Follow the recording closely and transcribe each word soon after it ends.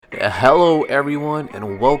Hello, everyone,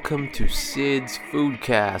 and welcome to Sid's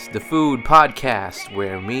Foodcast, the food podcast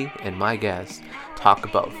where me and my guests talk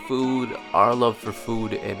about food, our love for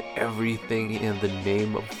food, and everything in the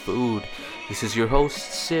name of food. This is your host,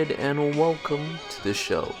 Sid, and welcome to the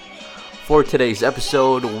show. For today's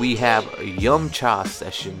episode, we have Yum Cha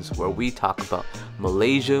sessions where we talk about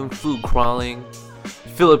Malaysian food crawling,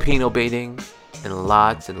 Filipino baiting, and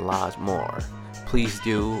lots more. Please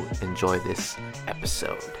do enjoy this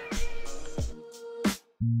episode.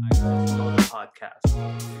 I know the podcast,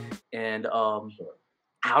 and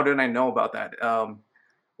how did I know about that?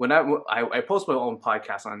 When I post my own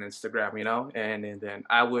podcast on Instagram, and then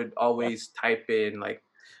I would always type in like,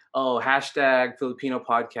 oh, hashtag Filipino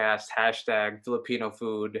podcast, hashtag Filipino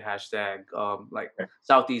food, hashtag like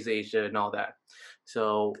Southeast Asia and all that.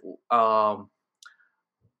 So I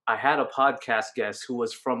had a podcast guest who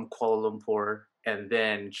was from Kuala Lumpur, and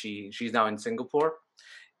then she's now in Singapore.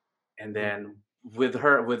 And then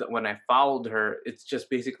when I followed her, it's just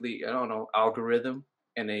basically, I don't know, algorithm,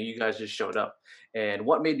 and then you guys just showed up. And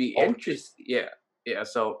what made me yeah.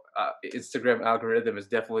 So Instagram algorithm is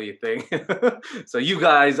definitely a thing. So you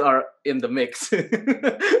guys are in the mix.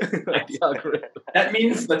 The algorithm. That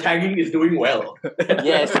means the tagging is doing well.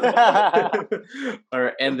 Yes. All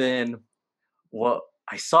right, and then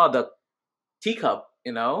I saw the teacup,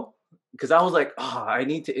 because I was like, I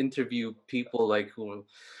need to interview people who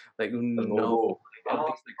know the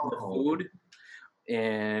food,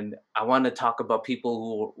 and I want to talk about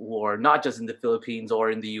people who are not just in the Philippines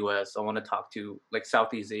or in the US. I want to talk to like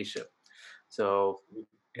Southeast Asia. So,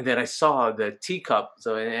 and then I saw the teacup.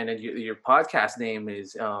 So, and then your podcast name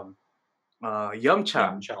is Yum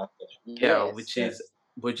Cha. Yeah, Yes.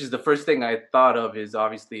 which is the first thing I thought of is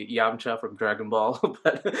obviously Yamcha from Dragon Ball,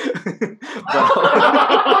 but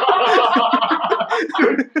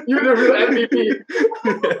You're the real MVP.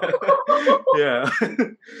 Yeah.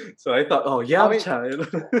 So I thought, Yamcha.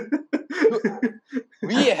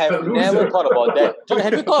 We have never thought about that. John,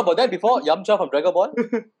 have you thought about that before? Yamcha from Dragon Ball?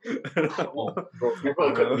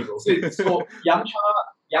 So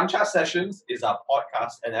Yamcha Sessions is our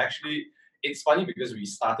podcast, and actually it's funny because we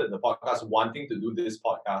started the podcast wanting to do this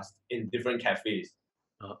podcast in different cafes.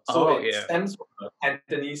 So it stems from a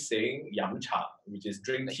Cantonese saying Yamcha, which is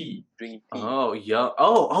drink tea. Drink tea. Oh, yeah.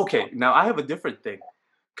 Oh, okay. Now I have a different thing.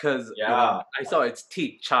 Because I saw it's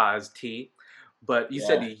tea, cha is tea. But you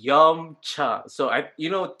said yum cha. So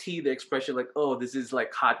tea, the expression like, oh, this is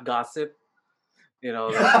like hot gossip.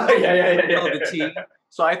 The tea.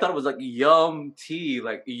 So I thought it was like yum tea,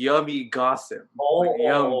 like yummy gossip. Like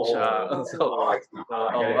yum cha. I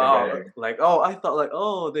thought like,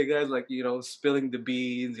 the guys like, spilling the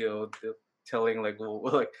beans, telling like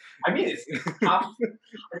I mean, it's You're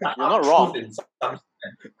not wrong. in some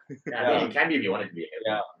extent. It can be if you want it to be.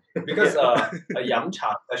 Yeah, because a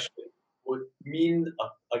Yamcha session would mean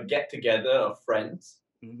a get together of friends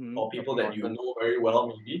or people that you know very well,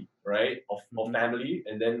 maybe, right? Or family,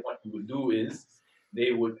 and then what you would do is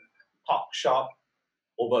they would talk shop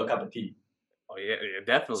over a cup of tea. Oh yeah,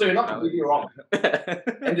 definitely. So you're not completely wrong.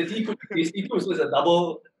 And the tea could be tasty too, so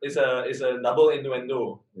it's a double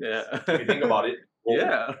innuendo. Yeah. If you think about it.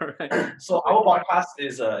 Yeah, right. So our podcast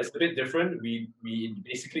is a bit different. We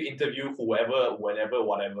basically interview whoever, whenever,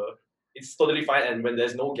 whatever. It's totally fine. And when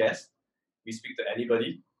there's no guest, we speak to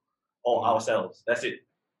anybody or ourselves. That's it.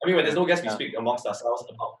 I mean, when there's no guest, we speak amongst ourselves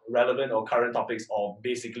about relevant or current topics or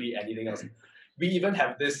basically anything else. We even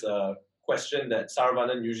have this question that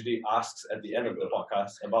Saravanan usually asks at the end of the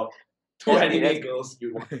podcast about two anime girls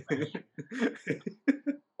you want.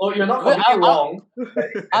 Oh, you're not completely wrong.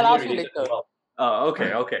 I'll ask you later. Oh,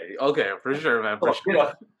 okay, for sure, man. For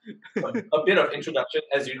sure. A bit of introduction,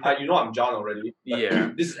 as you know, I'm John already.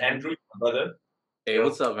 Yeah. This is Andrew, my brother. Hey,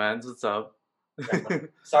 what's up, man? What's up?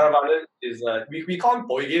 Saravanan is we call him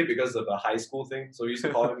Poige because of a high school thing, so we used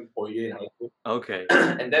to call him Poige in high school. Okay.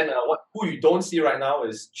 And then who you don't see right now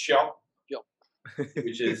is Chiok,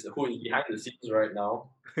 which is who is behind the scenes right now.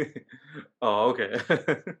 Oh, okay.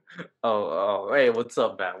 oh, hey, what's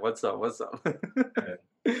up, man? What's up? Okay.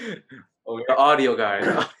 The audio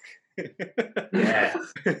guy. Yeah.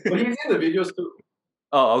 But he's in the videos too.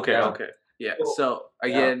 Oh, okay, Yeah. okay. Yeah. So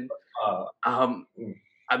again,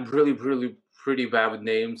 I'm really, really pretty bad with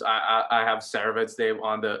names. I have Saravet's name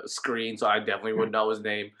on the screen, so I definitely would know his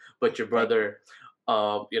name. But your brother,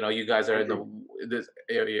 you guys are in this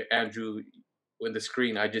area. Andrew, in the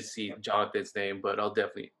screen, I just see Jonathan's name, but I'll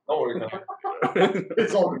definitely. Don't worry. No.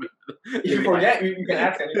 It's all good. If you forget, you can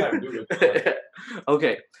ask anytime. Do it.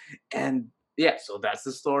 Okay, and yeah, so that's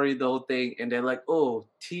the story, the whole thing, and then like, oh,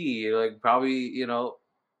 tea, like probably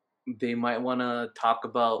they might want to talk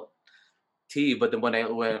about tea, but then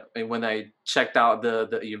when I checked out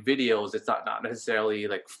the your videos, it's not necessarily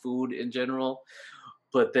like food in general.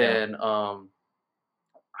 But Yeah. then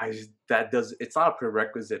that does it's not a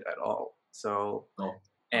prerequisite at all. So No.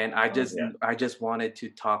 and Yeah. I just wanted to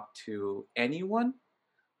talk to anyone.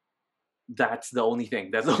 That's the only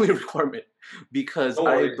thing. That's the only requirement because No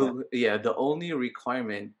worries, man. yeah, the only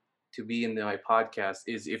requirement to be in my podcast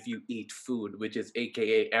is if you eat food, which is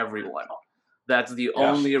AKA everyone. That's the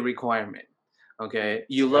Yeah. only requirement. Okay,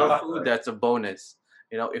 you Yeah. love food. That's a bonus.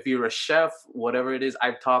 You know, if you're a chef, whatever it is,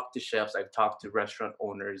 I've talked to chefs, I've talked to restaurant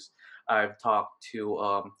owners, I've talked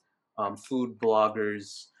to food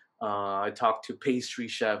bloggers, I talked to pastry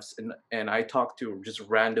chefs, and I talked to just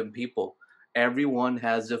random people. Everyone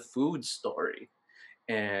has a food story,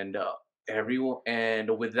 and everyone,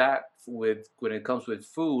 and with that, with when it comes with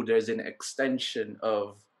food, there's an extension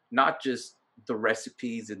of not just the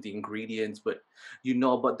recipes and the ingredients, but you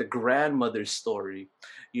know about the grandmother's story,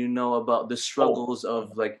 you know about the Oh, struggles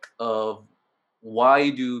of like of why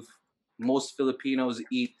do most Filipinos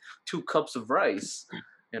eat 2 cups of rice,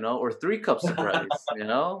 you know, or 3 cups of rice, you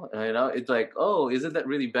know, it's like, oh, isn't that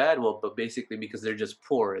really bad? Well, but basically because they're just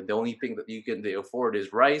poor, and the only thing that they afford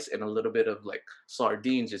is rice and a little bit of like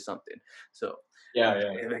sardines or something. So yeah,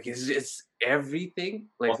 yeah. like it's just everything.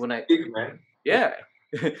 Like Was when I big, man. yeah,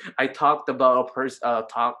 I talked about a person.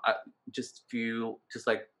 Just few, just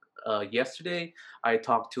like yesterday, I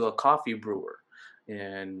talked to a coffee brewer,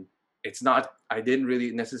 and it's not. I didn't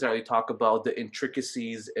really necessarily talk about the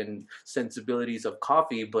intricacies and sensibilities of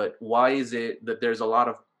coffee, but why is it that there's a lot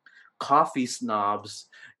of coffee snobs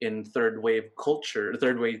in third wave culture,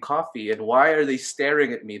 third wave coffee, and why are they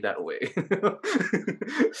staring at me that way?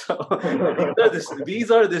 So these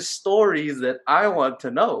are the stories that I want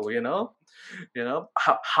to know. You know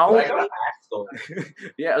how I gotta many ask though.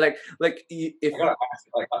 yeah if I gotta ask,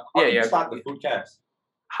 like, how yeah did you yeah start the food cast?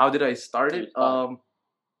 how did I start How did it you start?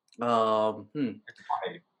 um hmm,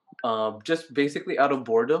 Why? just basically out of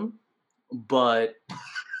boredom, but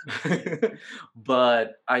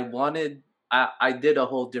but I did a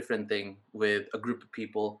whole different thing with a group of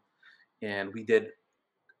people, and we did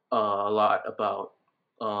a lot about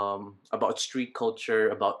street culture,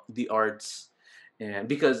 about the arts, and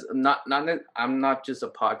because I'm not just a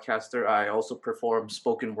podcaster. I also perform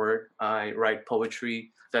spoken word. I write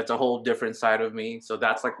poetry. That's a whole different side of me. So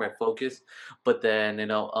that's like my focus. But then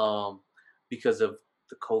because of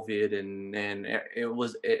the COVID and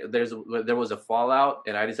there was a fallout,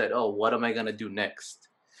 and I decided, oh, what am I gonna do next?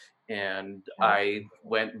 And I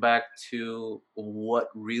went back to what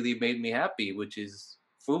really made me happy, which is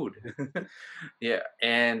food. Yeah,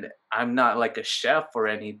 and I'm not like a chef or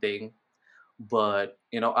anything, but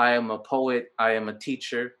I am a poet, I am a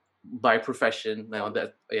teacher by profession. Now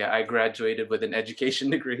that yeah, I graduated with an education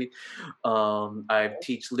degree. I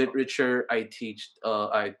teach literature, I teach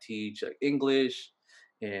English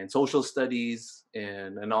and social studies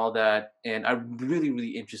and all that, and I'm really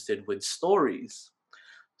interested with stories.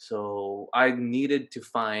 So I needed to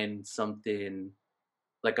find something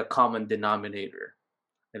like a common denominator.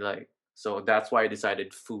 And like so that's why I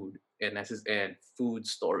decided food and food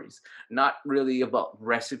stories. Not really about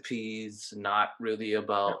recipes, not really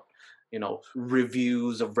about,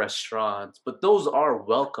 reviews of restaurants, but those are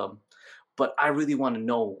welcome. But I really want to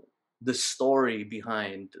know the story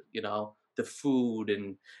behind, the food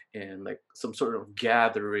and like some sort of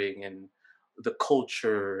gathering and the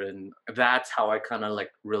culture, and that's how I kind of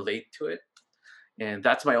like relate to it. And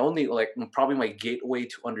that's my only like probably my gateway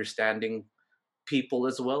to understanding people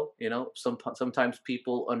as well. Sometimes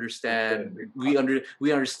people understand, we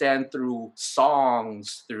understand through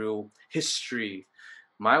songs, through history.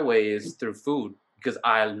 My way is through food because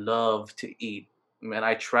I love to eat. Man,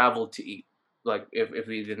 I travel to eat. Like if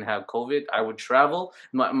we didn't have COVID, I would travel.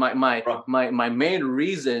 Bro, My main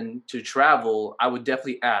reason to travel, I would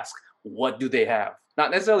definitely ask, what do they have?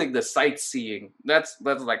 Not necessarily the sightseeing. That's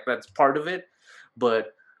part of it,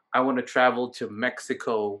 but I want to travel to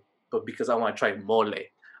Mexico, but because I want to try mole.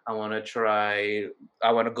 I want to try.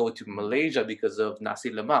 I want to go to Malaysia because of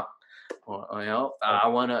nasi lemak.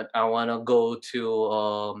 I wanna go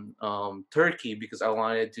to Turkey because I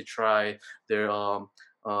wanted to try their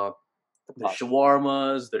their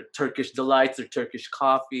shawarmas, their Turkish delights, their Turkish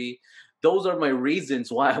coffee. Those are my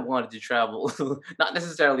reasons why I wanted to travel. Not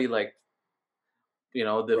necessarily like the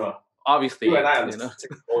bro, obviously you and I are the same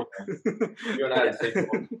boat, man. You and I are the same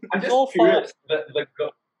boat. I'm just So far, curious.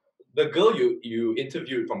 The girl you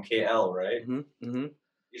interviewed from KL, right? hmm hmm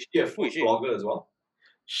Is she a food Who is she? blogger as well?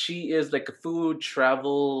 she is like a food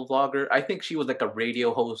travel vlogger. I think she was like a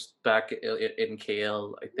radio host back in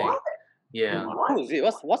KL. I think. What? Yeah, Who is it?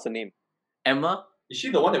 What's the name? Emma. Is she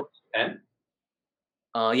the one that went to Japan?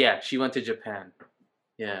 Yeah, she went to Japan.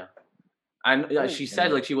 Yeah, yeah, she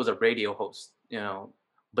said like she was a radio host,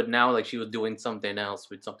 but now like she was doing something else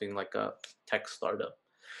with something like a tech startup.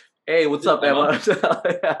 Hey, what's up, Emma?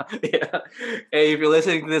 Yeah, yeah. Hey, if you're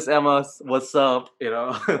listening to this, Emma, what's up?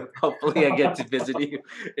 Hopefully I get to visit you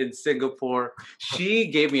in Singapore. She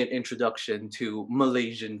gave me an introduction to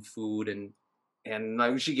Malaysian food and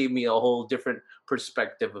like she gave me a whole different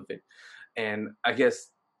perspective of it. And I guess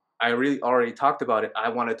I really already talked about it. I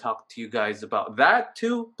want to talk to you guys about that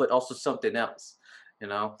too, but also something else,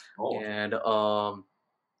 Oh. And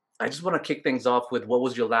I just want to kick things off with what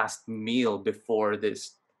was your last meal before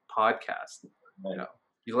this podcast?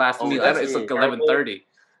 Your last meal. that's It's a like 11:30.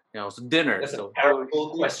 So dinner. That's So a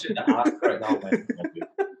terrible question to ask right now, man.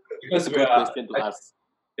 Because Good question to ask.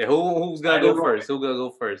 yeah, who's gonna I go don't know. first? Who's gonna go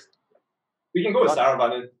first? We can go with Sarah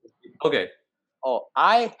Banan. Okay. Oh,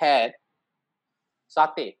 I had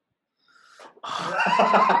satay.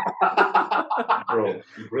 Bro,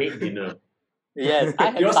 great dinner. Yes,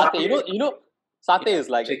 I had Your satay. satay? You know, satay is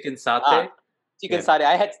like Chicken satay. chicken Yeah. satay.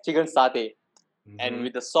 I had chicken satay, and Mhm.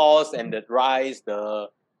 with the sauce and the rice, the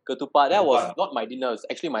ketupat. That was Ketupat. not my dinner. It's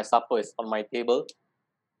actually my supper. It's on my table.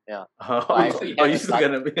 Oh, I actually you're had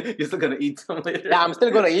still you're still gonna eat some later. Yeah, I'm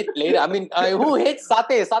still gonna eat later. I mean, who hates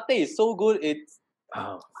satay? Satay is so good. It's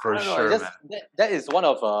Oh, for I don't know, sure, it's man. just, that is one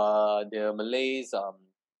of the Malays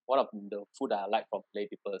one of the food I like from Malay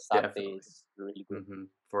people. Satay Definitely. is really good.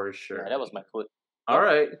 For sure. Yeah, that was my food. All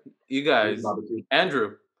right, you guys. Barbecue.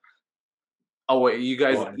 Andrew. Oh wait, you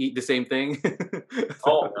guys Go on. eat the same thing?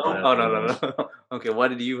 Oh, Oh no. Okay, what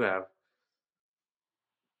did you have?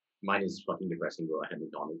 Mine is fucking depressing, bro. I had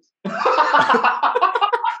McDonald's.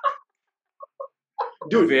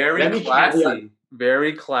 Dude, Very let me classy. caveat-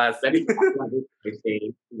 Very classy. Let me caveat this by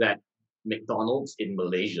saying that McDonald's in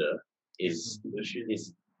Malaysia is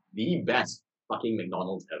the best fucking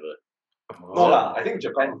McDonald's ever. no lah. I think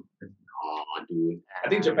Japan. Oh, dude. I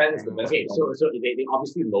think Japan is the best. Okay, so they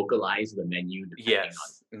obviously localize the menu depending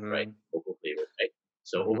Yes. on right local flavors, right?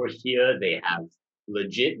 So over here they have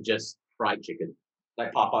legit just fried chicken.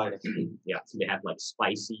 Like Popeye. Yeah, so they have like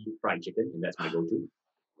spicy fried chicken, and that's my go-to.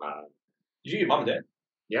 Did you eat mom and dad?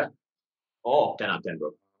 Yeah. Oh, 10 out of 10,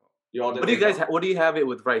 bro. you ordered. What do you guys? What do you have it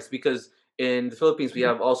with rice? Because in the Philippines we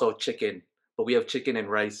have also chicken, but we have chicken and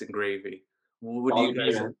rice and gravy. What do you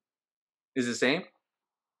Quality, guys? man. Is it the same?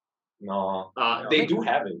 No, Uh, they do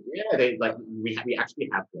have it. Yeah, they like we actually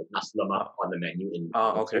have like nasi lemak on the menu in.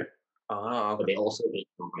 Oh, okay. too, Oh, But okay. they also make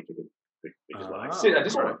fried chicken, which is what I like. Sid, I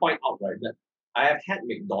just want to point out right that I have had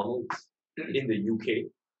McDonald's in the UK,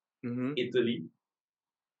 Mm-hmm. Italy,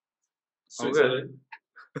 Switzerland,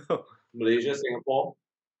 Malaysia, Singapore,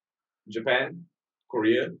 Japan,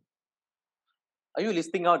 Korea, Are you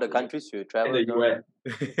listing out the countries you and travel? the to? US.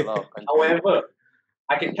 A lot of countries. However,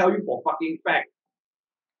 I can tell you for fucking fact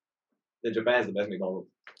that Japan is the best McDonald's.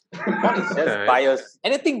 That's Okay. bias.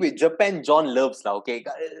 Anything with Japan, John loves lah. Okay,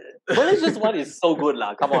 Malaysia's one is so good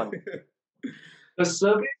lah. Come on. The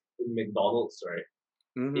service in McDonald's, right,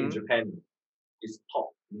 in Mhm. Japan is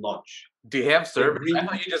top notch. Do you have service? I really-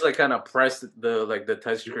 thought you just like kind of press the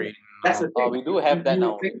touch screen. That's the thing. We do have that you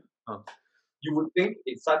now. Would think, Oh. You would think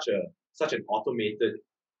it's such an automated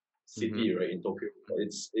city, right, in Tokyo. But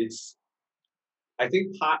it's I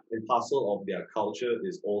think part and parcel of their culture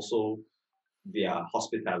is also their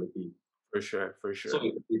hospitality. For sure. So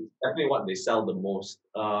it's definitely what they sell the most.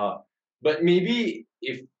 But maybe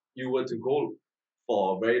if you were to go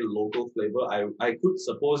for a very local flavor, I could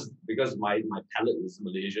suppose because my palate is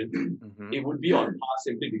Malaysian, Mhm. it would be on par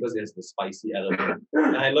simply because there's the spicy element.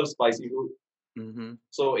 And I love spicy food. Mhm.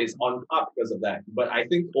 So it's on par because of that. But I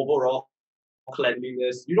think overall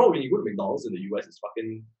cleanliness, when you go to McDonald's in the US,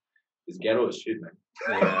 it's ghetto as shit, man.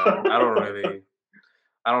 Yeah, I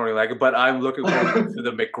don't really like it, but I'm looking forward to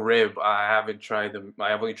the McRib. I have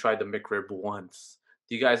only tried the McRib once.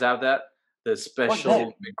 Do you guys have that? The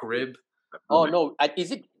special McRib? Oh no,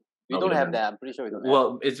 is it? We No, don't we have don't. that. I'm pretty sure we don't have.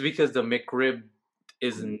 Well, it's because the McRib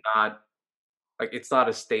is not like it's not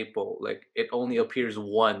a staple. Like it only appears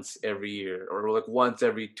once every year, or like once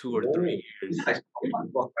every 2 or 3 years. It's like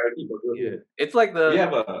prosperity burger. Yeah, it's like the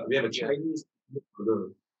We have a Chinese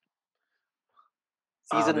burger.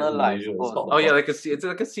 Seasonal in lah, I Malaysia. suppose. It's called oh yeah, it's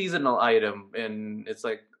like a seasonal item, and it's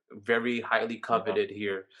like very highly coveted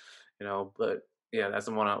here. But yeah, that's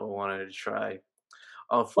the one I wanted to try.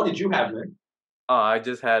 What did you have, man? I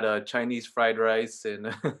just had Chinese fried rice and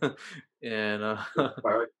and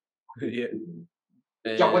Right. yeah,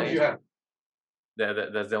 Jacques, what did you And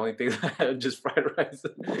have? that's the only thing that I had, just fried rice.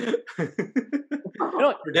 You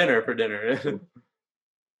know, For dinner.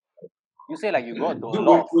 you say like you go to a Dude,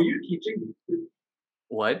 lot of. were you teaching?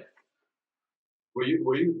 What? Were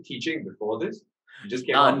you teaching before this? You just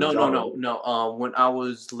came out of the No, no, job, no, right? no. When I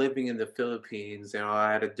was living in the Philippines,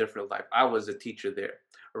 I had a different life. I was a teacher there.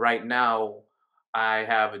 Right now, I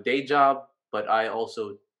have a day job, but I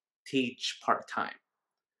also teach part time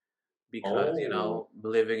because Oh,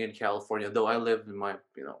 living in California. Though I live in my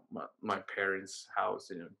my parents'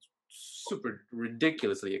 house, it's super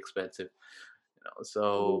ridiculously expensive.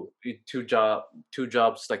 So two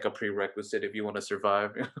jobs like a prerequisite if you want to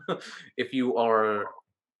survive. if you are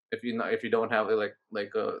if you don't have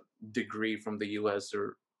like a degree from the US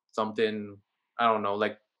or something, I don't know,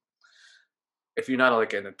 like if you're not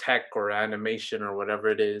like in a tech or animation or whatever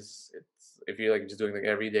it is, it's if you're like just doing like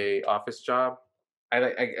everyday office job, I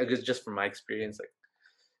guess just from my experience, like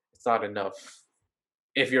it's not enough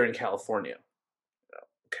if you're in California.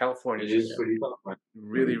 California it is is just pretty tough, man.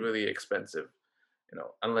 really really expensive,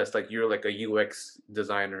 unless like you're like a UX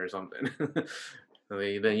designer or something.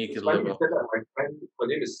 Then you It's could funny live you up. said that. My friend, her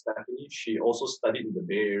name is Stephanie. She also studied in the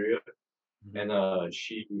Bay Area, Mhm. and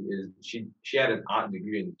she had an art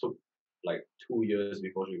degree and took like 2 years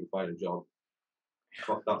before she could find a job.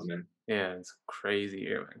 Fucked up, man. Yeah, it's crazy,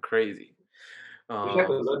 yeah, man, crazy. She had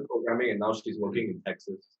to Um, learn programming, and now she's working in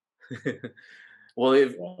Texas. well,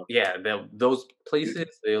 if Yeah, yeah, those places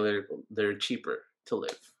they're cheaper to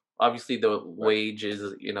live. Obviously, the right. wage is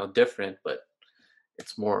different, but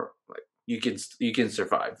it's more like you can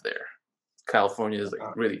survive there. California is like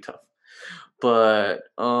Uh, really tough, but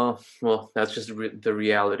well, that's just the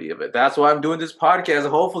reality of it. That's why I'm doing this podcast.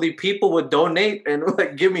 Hopefully, people would donate and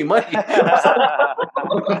like give me money.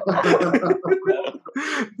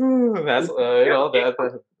 That's yeah,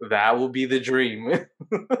 that will be the dream. you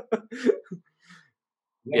have a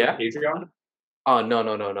Yeah. Patreon. Oh no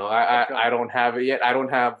no no no. I don't have it yet. I don't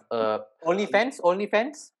have OnlyFans,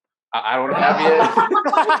 OnlyFans. I don't have yet.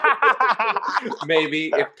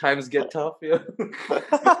 Maybe if times get tough, yeah.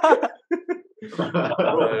 But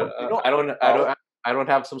No, I don't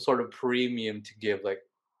have some sort of premium to give. Like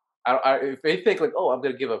if they think like, oh, I'm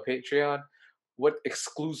gonna give a Patreon, what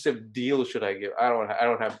exclusive deal should I give? I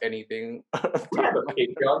don't have anything. We have a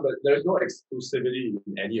Patreon, but there's no exclusivity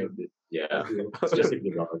in any of it. Yeah. It's just if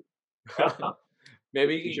you love it. You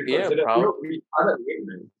Maybe should yeah, consider. probably. We started late,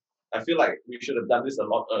 man. I feel like we should have done this a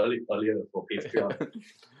lot earlier for Patreon.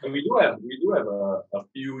 And we do have a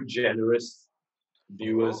few generous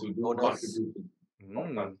viewers who do donors. contribute to the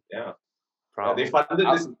podcast. Mm, Yeah. Yeah, they probably. funded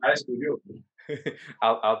this entire studio.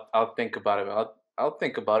 I'll think about it. I'll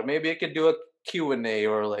think about it. Maybe I could do a Q&A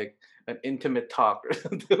or like an intimate talk or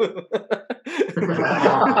something.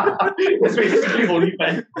 That's basically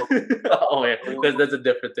OnlyFans. Oh yeah, that's a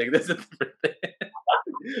different thing. That's a different thing.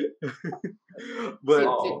 But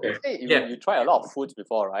Oh, okay. You say yeah. you tried a lot of foods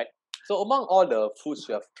before, right? So among all the foods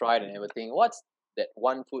you have tried and everything, what's that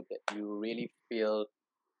one food that you really feel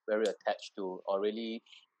very attached to or really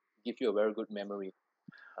give you a very good memory?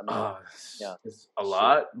 I mean, yeah. It's a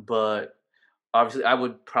lot, but obviously I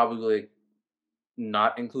would probably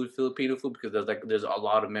not include Filipino food because there's a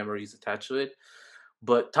lot of memories attached to it.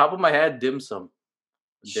 But top of my head, dim sum.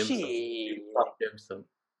 Dim sum. Shit. Dim sum.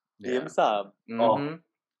 Dim Yeah. sum. Mm-hmm.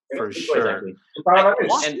 For That's sure. exactly. Parang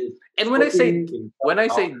What? And when I say cooking when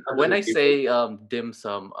I in say dim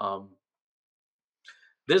sum,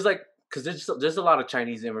 there's like because there's a lot of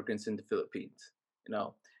Chinese immigrants in the Philippines,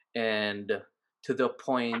 and to the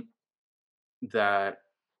point that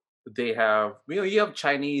they have you have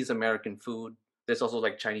Chinese American food. There's also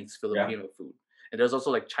like Chinese yeah. Filipino food, and there's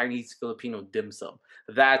also like Chinese Filipino dim sum.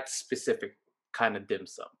 That specific kind of dim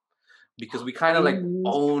sum, because we kind of like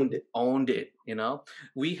owned it.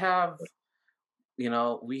 We have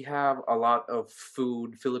we have a lot of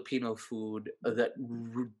food, Filipino food that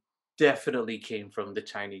definitely came from the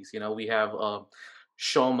Chinese. We have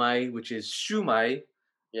shomai, which is shumai.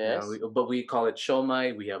 Yes. But we call it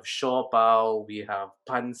shomai. We have shopao. We have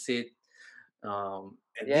pancit. And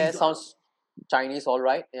Yeah, these are sounds Chinese, all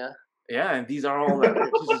right. Yeah. and these are all like,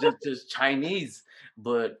 just Chinese.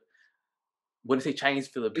 But when I say Chinese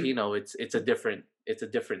Filipino, it's a different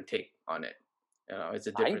take on it. It's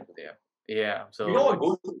a different yeah. Do you know So what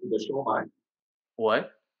goes into the shomai?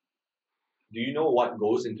 what? Do you know what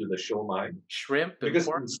goes into the shomai? Shrimp and Because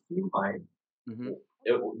pork? in shomai, Hmm.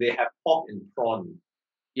 they have pork and prawn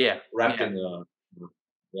Yeah. wrapped Yeah. in a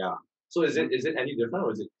yeah. So is it any different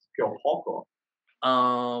or is it pure pork or?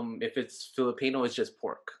 If it's Filipino, it's just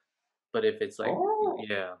pork. But if it's like Oh,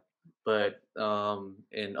 yeah, But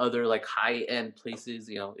in other like high end places,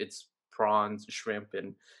 it's prawns, shrimp,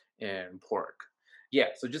 and pork. Yeah,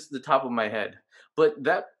 so just the top of my head. But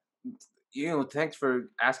that thanks for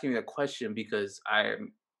asking me that question because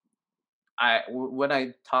when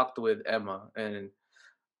I talked with Emma, and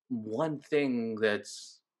one thing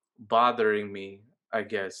that's bothering me, I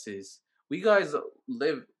guess, is we guys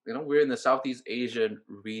live, we're in the Southeast Asian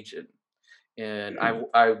region, and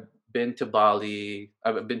I've been to Bali,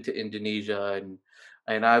 I've been to Indonesia,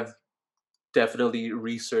 and I've definitely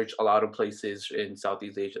researched a lot of places in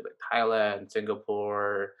Southeast Asia, like Thailand,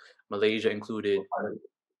 Singapore, Malaysia included,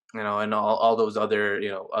 and all those other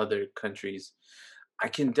other countries. I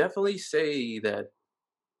can definitely say that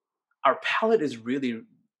our palate is really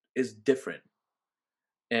is different,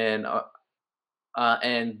 and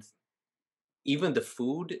and even the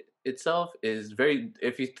food itself is very.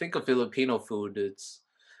 If you think of Filipino food, it's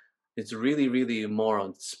really really more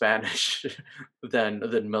on Spanish than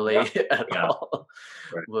Yeah, Malay at yeah, all.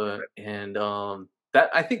 right. But and that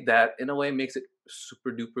I think that in a way makes it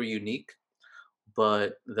super duper unique,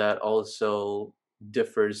 but that also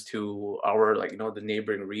differs to our like the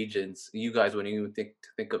neighboring regions. You guys, when you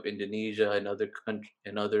think of Indonesia and other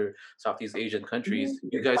and other Southeast Asian countries,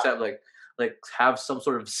 you guys have like have some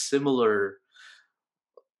sort of similar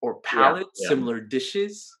or Yeah, palate, yeah. similar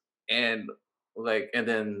dishes, and and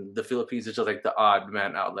then the Philippines is just like the odd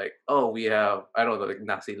man out. Like, oh, we have I don't know like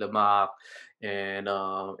nasi lemak and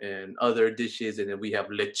other dishes, and then we have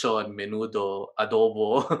lechon, menudo,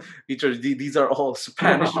 adobo. These are all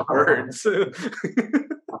Spanish words.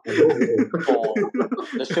 Oh,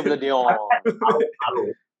 the Chevrolet.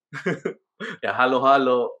 Halo. Yeah, halo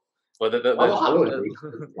halo. Well, Halo is very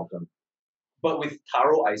different. But with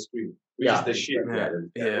taro ice cream, which Yeah, is the shit. yeah,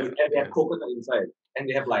 yeah, And they have coconut inside, and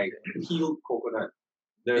they have like peeled coconut.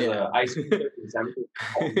 There's yeah. a ice cream example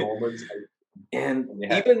called Norman's ice And cream, and they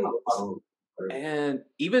have even halo.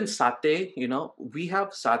 even satay, we have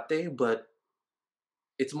satay, but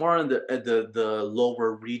it's more in the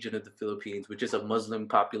lower region of the Philippines, which is a Muslim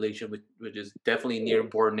population, which is definitely near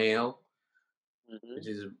Borneo, Mm-hmm. which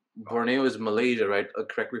is Borneo is Malaysia, right?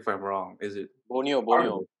 Correct me if I'm wrong. Is it? Borneo, Part of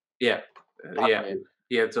Borneo. it. Yeah, Part yeah, of it.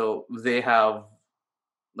 yeah. So they have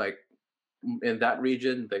like in that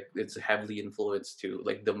region, like it's heavily influenced to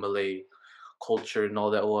like the Malay culture and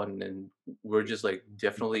all that one, and we're just like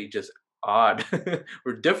definitely just odd.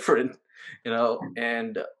 We're different,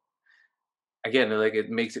 and again, like it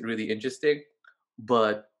makes it really interesting.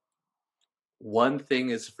 But one thing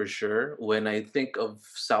is for sure, when I think of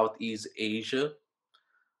Southeast Asia,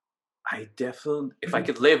 I definitely, if I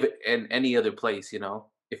could live in any other place,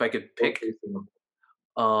 if I could Don't pick, say Singapore.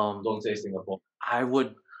 um, Don't say Singapore, I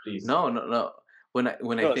would. please. No, no, no.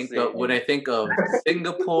 Don't say it. When I think of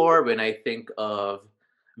Singapore, when I think of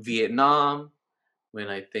Vietnam, when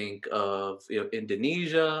I think of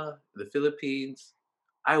Indonesia, the Philippines,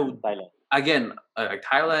 I would Thailand. again like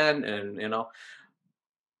Thailand, and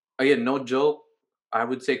again, no joke. I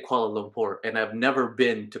would say Kuala Lumpur, and I've never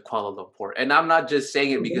been to Kuala Lumpur. And I'm not just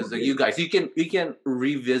saying it because of you guys. You can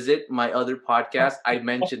revisit my other podcast. I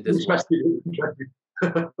mentioned this one. Interesting.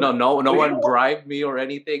 No one bribed me or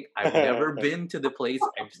anything. I've never been to the place.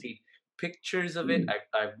 I've seen pictures of it.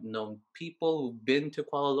 I've known people who've been to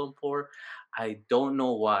Kuala Lumpur. I don't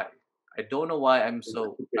know why. I don't know why I'm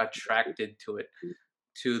so attracted to it,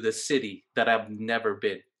 to the city that I've never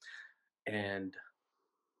been. And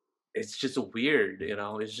it's just weird,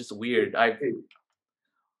 it's just weird.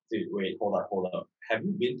 Wait, hold up. Have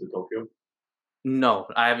you been to Tokyo? No,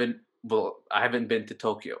 I haven't. Well, I haven't been to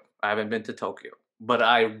Tokyo. I haven't been to Tokyo, but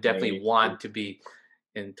I definitely Hey, want to be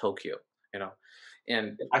in Tokyo. You know,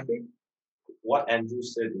 and I think what Andrew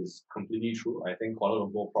said is completely true. I think Kuala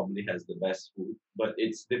Lumpur probably has the best food, but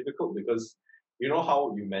it's difficult because you know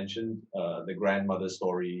how you mentioned the grandmother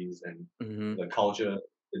stories and hmm the culture,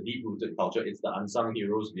 the deep-rooted culture. It's the unsung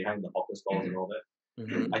heroes behind the hawker stalls and all that.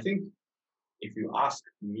 hmm I think if you ask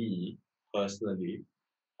me personally,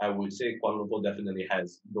 I would say Kuala Lumpur definitely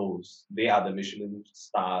has those. They are the Michelin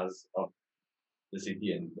stars of the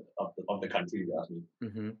city and of the country, if you ask me.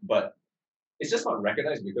 hmm But it's just not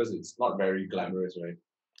recognized because it's not very glamorous, right?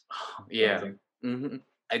 You know what yeah. I think?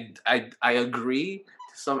 hmm I agree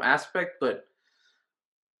to some aspect, but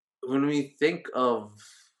when we think of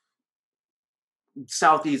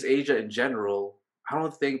Southeast Asia in general, I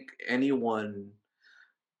don't think anyone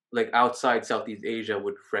like outside Southeast Asia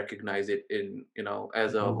would recognize it in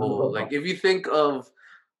as a whole. Like if you think of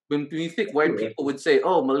when you think white people would say,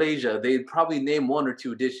 "Oh, Malaysia," they'd probably name one or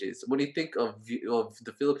two dishes. When you think of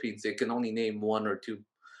the Philippines, they can only name one or two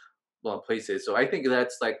places. So I think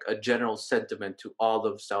that's like a general sentiment to all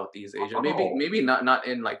of Southeast Asia. Oh. Maybe not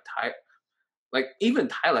in like Thai, like even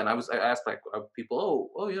Thailand. I asked like people,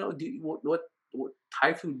 what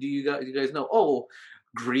Thai food do you guys know? Oh,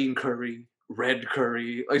 green curry, red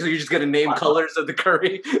curry. Like so, you're just gonna name colors of the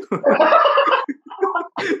curry.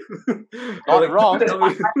 Not Like, wrong. tell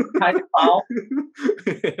me- Thai bao.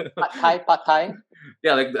 Pad Thai.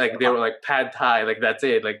 Yeah, like they were like pad thai, like that's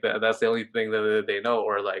it, like that's the only thing that they know,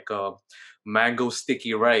 or like mango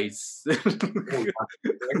sticky rice.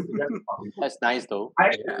 That's nice though. I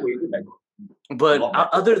actually Yeah. waited like But lot better.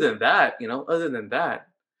 other than that,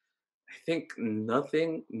 I think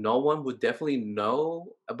no one would definitely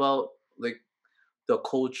know about like the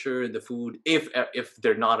culture, the food, if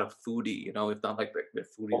they're not a foodie, if not like they're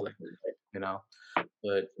foodie, like you know.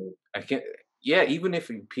 But I can't. Yeah, even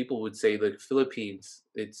if people would say like Philippines,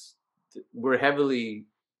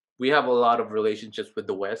 we have a lot of relationships with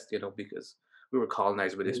the West, because we were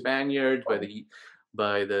colonized by the Spaniards, by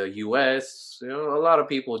the U.S. A lot of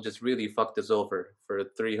people just really fucked us over for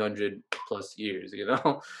 300 plus years,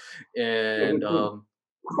 and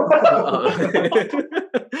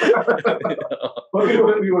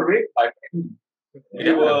we were raped by many. We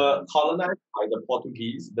Yeah. were colonized by the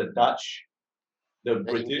Portuguese, the Dutch, the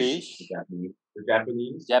British, English, the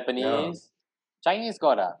Japanese. Japanese, Chinese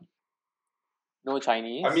got no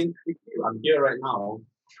Chinese. I mean, I'm here right now.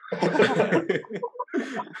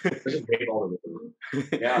 Let's just break all of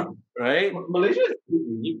it. Yeah. Right? Malaysia is really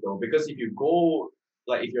unique though, because if you go,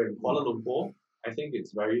 like if you're in Kuala Lumpur, I think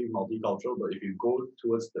it's very multicultural, but if you go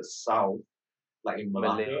towards the south, like in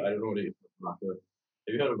Malacca, Malay. I don't know if Malacca.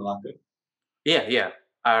 Have you heard of Malacca? Yeah.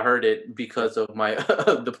 I heard it because of my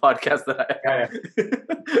the podcast that I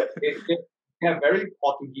They have very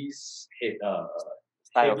Portuguese Style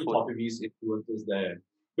heavy of food. Portuguese influences there.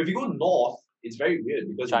 But if you go north, it's very weird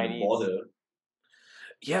because in the Chinese. border.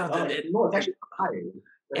 yeah, No, it's actually Thai.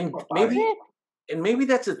 and Quite Thai. maybe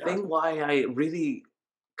that's the Yeah. thing why I really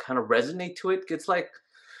kind of resonate to it. It's like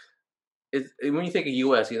when you think of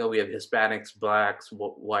U.S., we have Hispanics, blacks,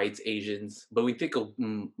 whites, Asians, but we think of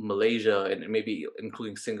Malaysia and maybe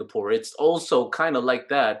including Singapore. It's also kind of like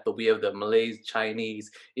that, but we have the Malays, Chinese,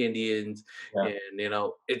 Indians, Yeah. and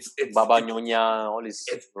it's Baba Nyonya, all this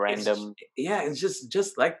it's random. it's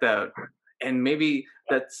just like that, and maybe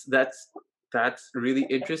that's really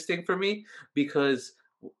interesting for me because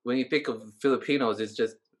when you think of Filipinos, it's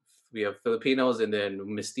just we have Filipinos and then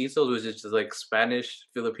mestizos, which is just like Spanish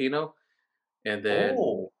Filipino, and then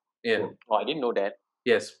Oh, yeah, Oh, I didn't know that.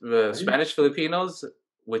 yes, Spanish Filipinos,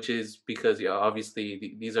 which is because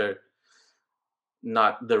obviously these are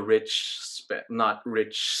not the not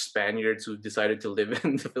rich Spaniards who decided to live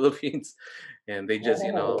in the Philippines, and they just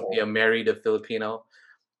married a Filipino,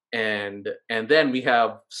 and then we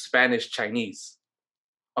have Spanish Chinese.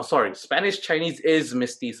 Oh, sorry, Spanish Chinese is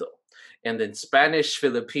mestizo, and then Spanish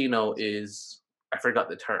Filipino is I forgot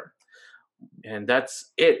the term, and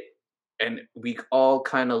that's it. And we all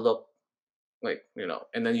kind of look like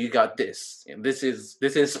and then you got this, and this is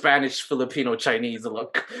Spanish Filipino Chinese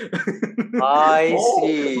look. I so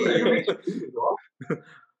see. are you mixed Chinese as well?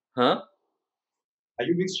 Huh? Are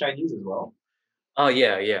you mixed Chinese as well? Oh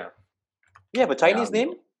yeah. You have a Chinese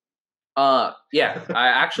name? Yeah, I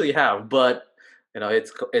actually have, but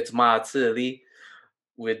it's Ma Zili,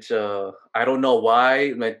 which I don't know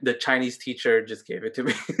why the Chinese teacher just gave it to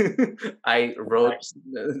me. I wrote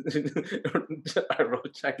I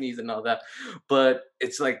wrote Chinese and all that, but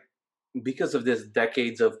it's like because of this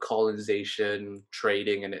decades of colonization,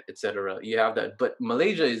 trading, and etc. You have that, but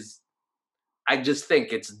Malaysia is. I just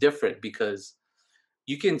think it's different because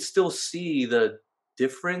you can still see the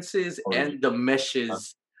differences and the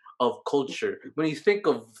meshes of culture. When you think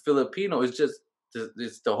of Filipino, it's just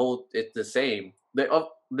it's the same.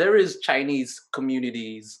 There is Chinese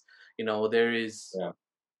communities, there is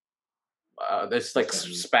there's like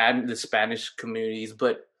the Spanish communities,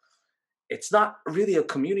 but it's not really a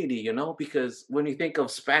community, because when you think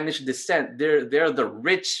of Spanish descent, they're the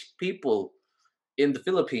rich people in the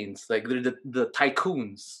Philippines, like they're the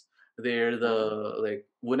tycoons. They're the like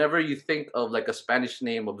whenever you think of like a Spanish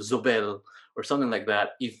name of Zobel or something like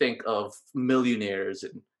that, you think of millionaires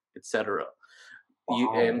and etc.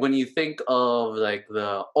 And when you think of like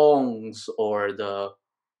the Ongs or the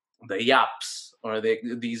Yaps or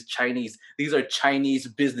these are Chinese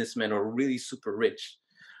businessmen or really super rich.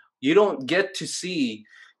 You don't get to see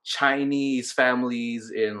Chinese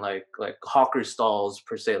families in like hawker stalls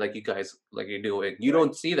per se, like you guys like you're doing. You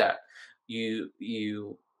don't see that. You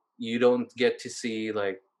don't get to see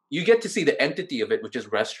like you get to see the entity of it, which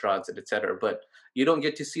is restaurants and etc. But you don't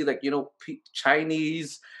get to see like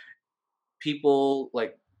Chinese people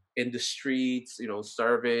like in the streets,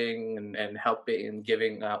 serving and helping and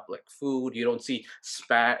giving out like food. You don't see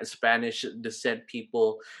Spanish descent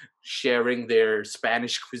people sharing their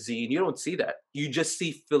Spanish cuisine. You don't see that. You just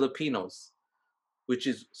see Filipinos, which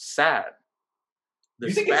is sad. The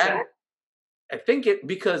You think it's sad? I think it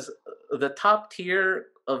because the top tier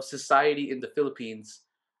of society in the Philippines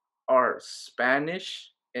are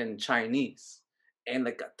Spanish and Chinese, and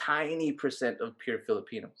like a tiny percent of pure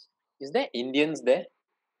Filipinos. Is there Indians there?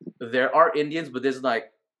 There are Indians, but there's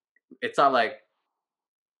like it's not like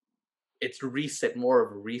it's recent, more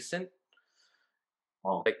of recent.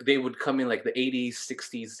 Oh. Like they would come in like the 80s,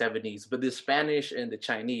 60s, 70s, but the Spanish and the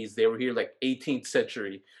Chinese, they were here like 18th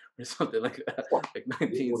century or something like that, like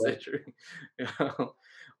 19th century.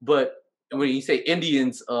 But when you say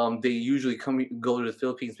Indians, they usually go to the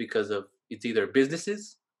Philippines because of it's either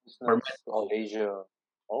businesses or Asia.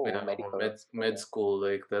 Oh, medical. med school,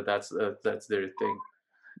 like that's their thing.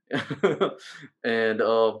 And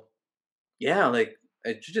yeah, like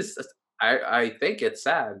it just I think it's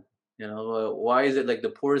sad. Why is it like the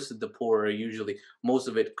poorest of the poor are usually most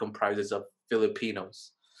of it comprises of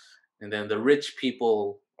Filipinos, and then the rich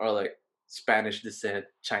people are like Spanish descent,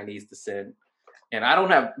 Chinese descent, and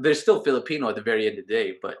there's still Filipino at the very end of the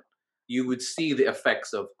day, but you would see the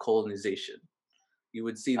effects of colonization. You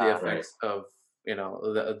would see the effects of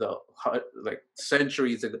the like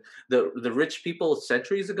centuries ago. The rich people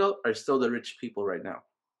centuries ago are still the rich people right now.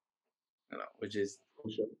 Which is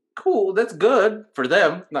cool. That's good for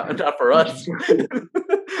them, not for us. I think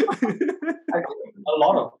a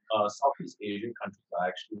lot of Southeast Asian countries are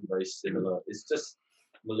actually very similar. It's just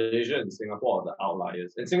Malaysia and Singapore are the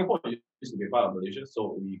outliers. And Singapore used to be part of Malaysia,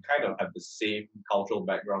 so we kind of have the same cultural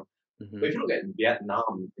background. But if you look at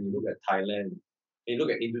Vietnam, and you look at Thailand, and you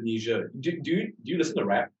look at Indonesia, do you listen to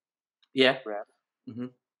rap? Yeah. Rap.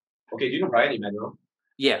 Okay, do you know Brian Emanuel?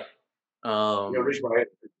 Yeah. Rich Brian?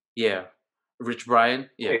 Yeah. Rich Brian?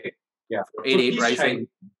 Yeah. Okay. Yeah. 88 Rising.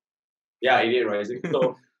 Yeah, 88 Rising.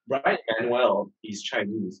 So Brian Emanuel is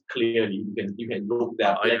Chinese, clearly. You can look there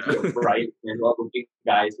are plenty of Brian Emanuel looking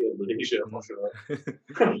guys here in Malaysia for sure.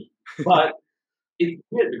 But it's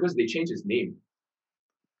weird because they changed his name.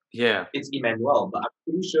 Yeah. It's Emmanuel, but I'm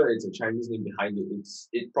pretty sure it's a Chinese name behind it.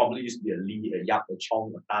 It probably used to be a Li, a Yap, a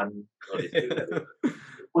Chong, a Tan. They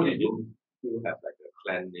didn't still have like a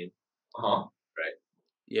clan name. Right.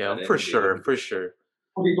 Yeah, for sure.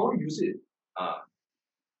 Oh, they don't use it.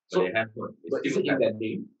 So they have one. But is it in that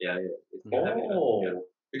name? Yeah.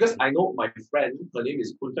 Because I know my friend, her name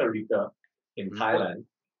is Punta Rica in Thailand.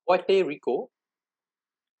 Puerto Rico?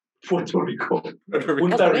 Puerto Rico.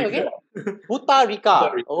 Punta Rica. Puerto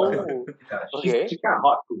Rica. Oh, Yeah, okay. she's kind of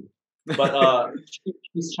hot too. But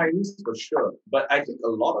she's Chinese for sure. But I think a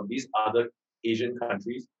lot of these other Asian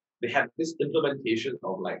countries, they have this implementation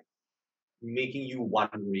of like making you one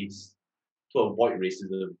race to avoid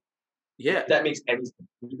racism. Yeah. That makes any sense.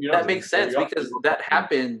 That makes sense because that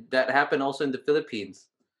happened also in the Philippines.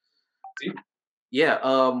 See? Yeah,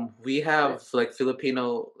 we have like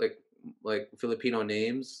Filipino Filipino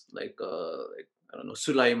names like I don't know,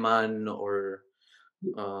 Sulaiman or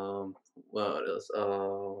what else?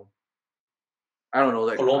 I don't know,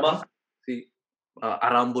 like Paloma? See,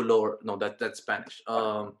 Arambulo or no, that's Spanish.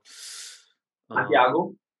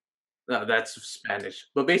 Santiago? No, that's Spanish.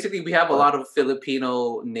 But basically, we have a lot of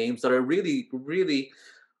Filipino names that are really, really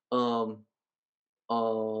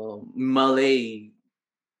Malay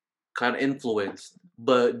kind of influenced.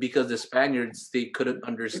 But because the Spaniards they couldn't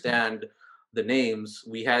understand the names,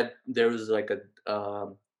 there was like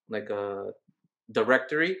a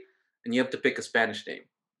directory, and you have to pick a Spanish name.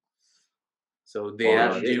 So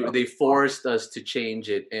they forced us to change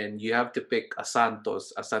it, and you have to pick a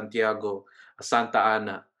Santos, a Santiago, a Santa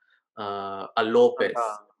Ana, a Lopez,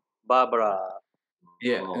 Barbara.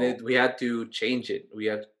 Yeah, and we had to change it.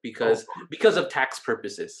 Because of tax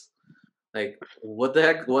purposes. Like what the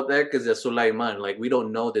heck is a Sulaiman? Like we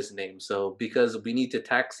don't know this name. So because we need to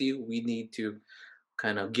tax you, we need to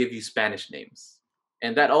kind of give you Spanish names.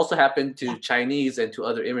 And that also happened to Chinese and to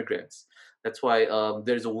other immigrants. That's why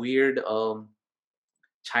there's a weird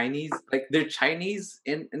Chinese, like they're Chinese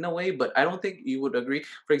in a way, but I don't think you would agree.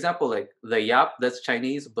 For example, like the Yap, that's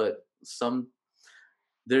Chinese, but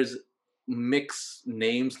there's mixed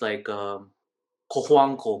names like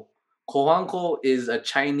Cojuangco. Cojuangco is a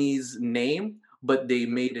Chinese name, but they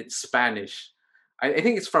made it Spanish. I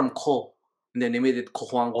think it's from Co, and then they made it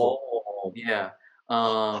Cojuangco. Yeah.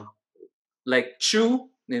 Like Chu,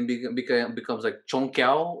 then becomes like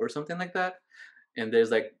Chongqiao or something like that. And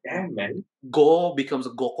there's like Go becomes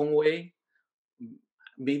Gokongwei.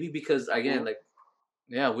 Maybe because again, like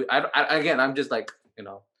Yeah, again, I'm just like,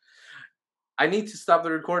 I need to stop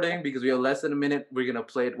the recording because we have less than a minute. We're gonna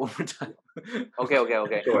play it one more time.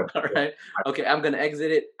 Okay. Sure. All right. Okay, I'm gonna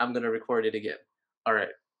exit it. I'm gonna record it again. All right.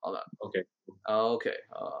 Hold on. Okay. Okay.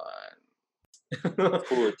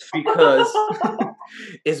 Food. because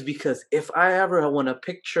it's because if I ever want to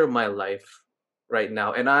picture my life right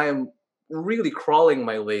now, and I'm really crawling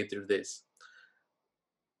my way through this,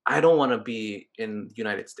 I don't want to be in the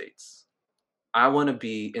United States. I want to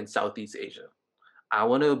be in Southeast Asia. I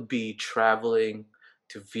want to be traveling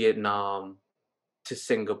to Vietnam, to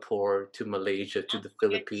Singapore, to Malaysia, to the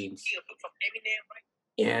Philippines,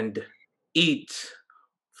 and eat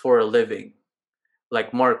for a living,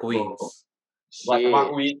 like Mark Wiens. Like Shit.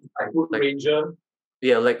 Mark Wheat, like Food Like- Ranger.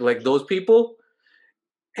 Yeah, like those people.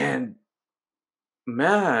 And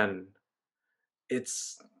man,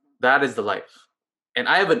 that is the life. And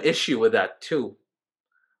I have an issue with that too,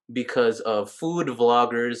 because of food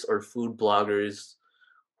vloggers or food bloggers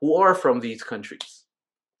who are from these countries.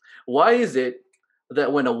 Why is it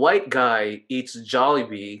that when a white guy eats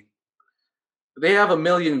Jollibee, they have 1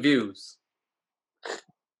 million views?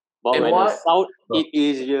 But And when why- a Southeast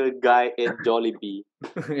Asia guy ate Jollibee,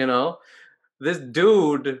 This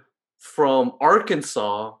dude from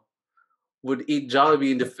Arkansas would eat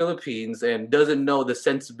Jollibee in the Philippines and doesn't know the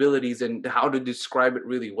sensibilities and how to describe it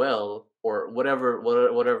really well, or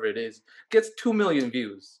whatever it is, gets 2 million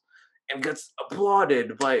views and gets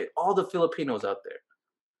applauded by all the Filipinos out there.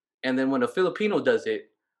 And then when a Filipino does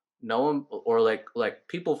it, no one, or like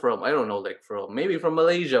people from, I don't know, like from maybe from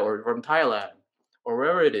Malaysia or from Thailand or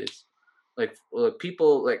wherever it is, like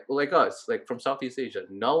people like us, like from Southeast Asia,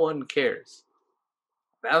 no one cares.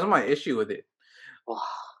 That's my issue with it. wow.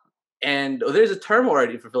 And there's a term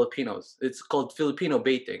already for Filipinos. It's called Filipino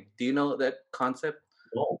baiting. Do you know that concept?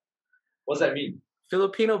 No. What's that mean?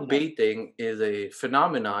 Filipino baiting is a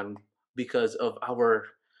phenomenon because of our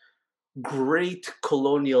great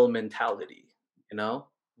colonial mentality.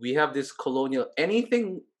 We have this colonial,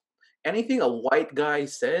 anything a white guy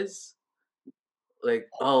says, like,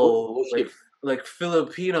 oh, shit. like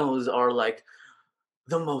Filipinos are like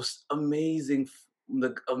the most amazing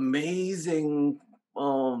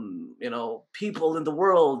people in the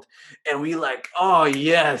world, and we like, oh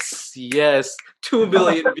yes, 2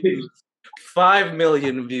 million views, 5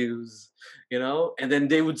 million views, and then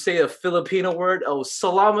they would say a Filipino word, oh,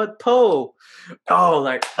 salamat po, oh,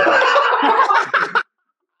 like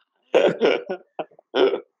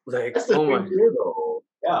That's the oh my, thing here, though.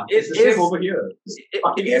 Yeah, It it's the is- same over here. it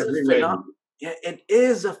Fucking is a everywhere. phenomenon. Yeah, it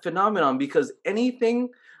is a phenomenon because anything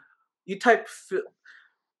you type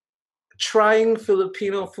trying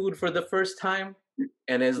Filipino food for the first time,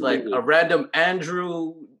 and it's like a random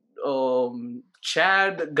Andrew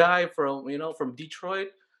Chad guy from Detroit,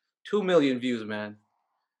 2 million views, man.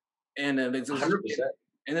 And then it's 100%.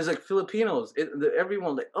 and it's like Filipinos,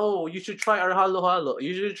 everyone like, oh, you should try our halo halo.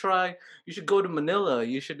 You should go to Manila.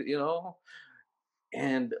 You should,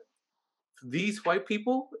 and these white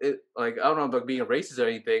people, like, I don't know about being racist or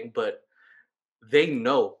anything, but they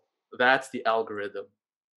know that's the algorithm,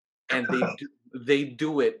 and they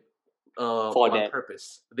do it For on that.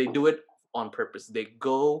 purpose. They do it on purpose. They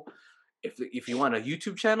go, if you want a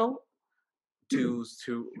YouTube channel to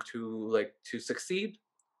succeed,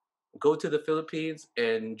 go to the Philippines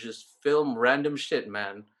and just film random shit,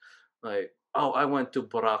 man. Like, oh, I went to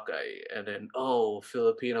Boracay, and then, oh,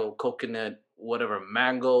 Filipino coconut, whatever,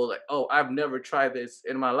 mango. Like, oh, I've never tried this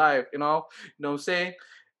in my life. You know what I'm saying?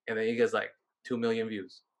 And then he gets like 2 million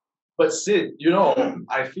views. But Sid,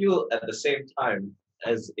 I feel at the same time,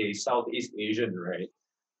 as a Southeast Asian, right?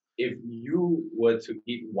 If you were to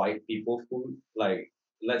eat white people food, like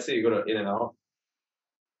let's say you go to In-N-Out,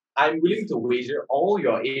 I'm willing to wager all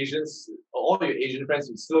your Asian friends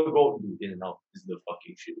would still go to In-N-Out. This is the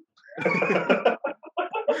fucking shit.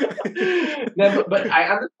 No, but I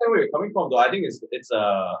understand where you're coming from, though. I think it's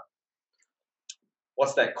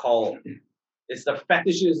what's that called? It's the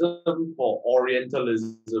fetishism for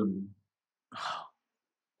Orientalism.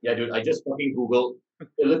 Yeah, dude, I just fucking Googled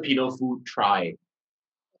Filipino food try.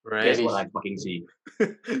 Right? Guess what I fucking see?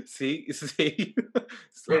 See?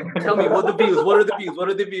 So tell me, what are the views? What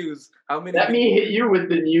are the views? How many? Let me hit you with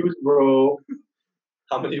the news, bro.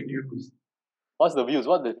 How many views? What's the views?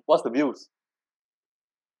 What's the views?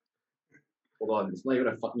 Hold on, it's not even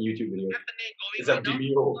a fucking YouTube video. It's a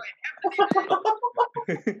Vimeo.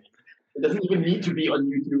 It doesn't even need to be on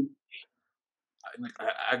YouTube.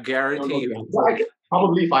 I guarantee you. It's like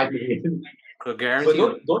probably 5 million. I guarantee But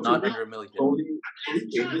don't you not think under a million. slowly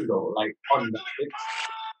changing though? Like on Netflix,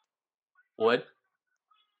 What?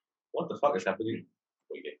 what the fuck is happening?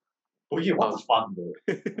 Okay. Okay, what the fuck,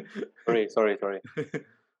 bro? Sorry.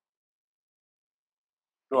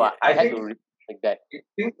 No, Yeah, I I had think to like that.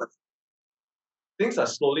 things are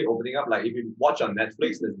slowly opening up. Like if you watch on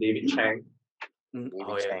Netflix, there's David Chang.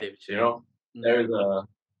 Oh yeah, Chang. David You Chang. know, there's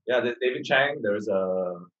there's David Chang. There's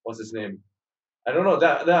what's his name? I don't know.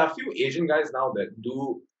 There are a few Asian guys now that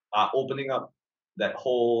are opening up that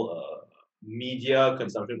whole media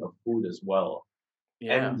consumption of food as well.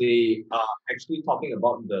 Yeah. And they are actually talking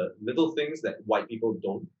about the little things that white people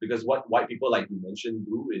don't. Because what white people, like you mentioned,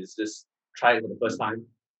 do is just try it for the first time,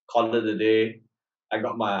 call it a day. I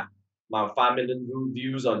got my 5 million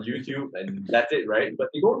views on YouTube, and that's it, right? But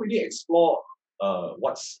they don't really explore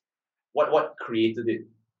what created it,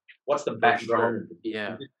 what's the background.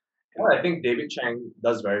 Yeah. What I think David Chang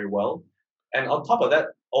does very well. And on top of that,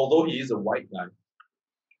 although he is a white guy,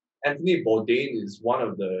 Anthony Bourdain is one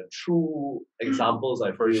of the true examples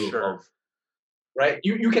I For feel sure. of, right?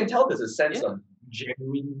 You can tell there's a sense Yeah. of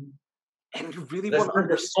genuine, And you really there's want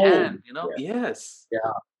to the soul. understand, you know? Yes.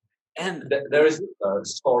 Yeah. And There is a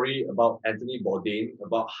story about Anthony Bourdain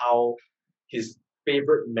about how his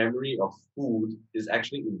favorite memory of food is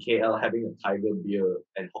actually in KL having a tiger beer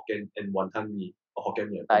and Hokkien and wonton mee or Hokkien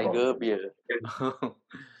mee. I forgot. Tiger beer. Tiger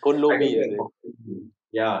Konlo beer beer. and Hokkien mee.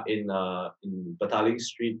 Yeah, in Bataling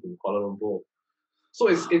Street in Kuala Lumpur. So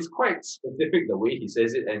it's quite specific the way he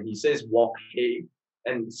says it, and he says wok hey.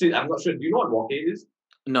 And see, I'm not sure. Do you know what wok hey is?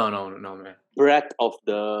 no, man. Breath of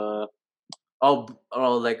the Oh,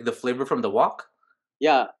 like the flavor from the wok?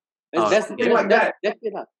 yeah. Oh, That's Something like that. that's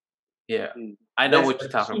it. Lah. Yeah. Mm. I know That's what you're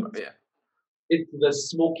the talking about. heat. Yeah. It's the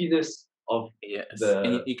smokiness of Yes. the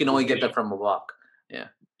And you can only get that dish. from a wok. Yeah.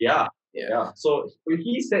 Yeah. So when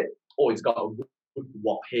he said, "Oh, it's got a good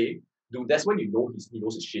wok hey," dude, that's when you know he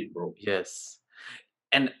knows his shit, bro. Yes.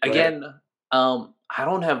 And Right? again, I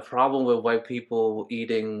don't have problem with white people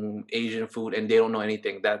eating Asian food and they don't know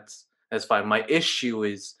anything. That's fine. My issue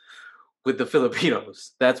is with the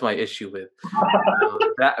Filipinos. That's my issue with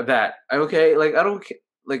that. Okay, like I don't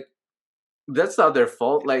like that's not their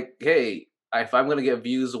fault. Like, hey, if I'm gonna get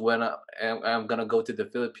views when I'm gonna go to the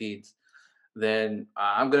Philippines, then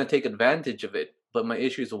I'm gonna take advantage of it. But my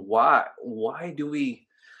issue is why do we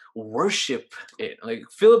worship it? Like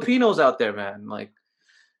Filipinos out there, man. Like,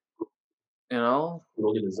 you know,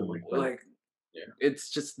 Colonialism, like that. like Yeah. it's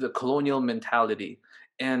just the colonial mentality.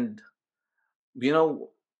 And you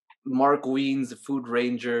know, Mark Wien's Food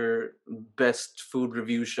Ranger best food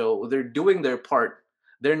review show, they're doing their part.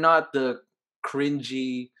 They're not the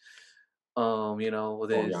cringy you know, Oh,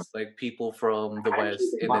 there's yeah. like people from the I actually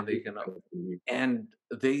West think and then they Mark can is and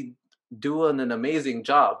they do an amazing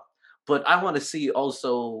job. But I want to see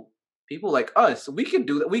also people like us. We can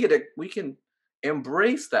do that. We can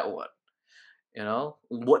embrace that one. You know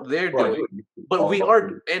what they're Bro, I doing. do it. But All we about are,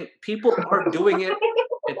 food. and people are doing it.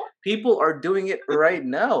 And people are doing it right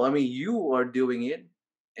now. I mean, you are doing it,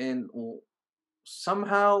 and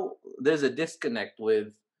somehow there's a disconnect with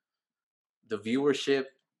the viewership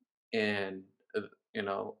and you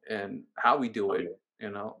know and how we do it. You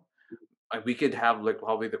know, like we could have like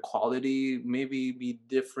probably the quality maybe be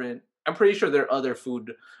different. I'm pretty sure there are other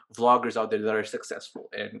food vloggers out there that are successful,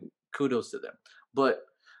 and kudos to them. But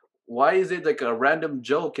why is it like a random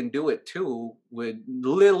Joe can do it too with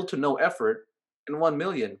little to no effort and 1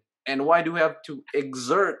 million? And why do we have to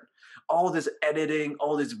exert all this editing,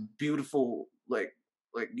 all this beautiful like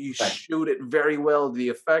you Right. shoot it very well, the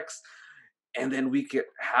effects, and then we get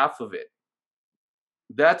half of it?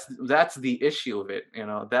 That's the issue of it, you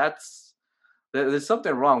know. There's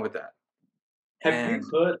something wrong with that. Have And you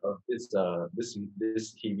heard of this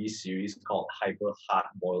TV series called Hyper Hard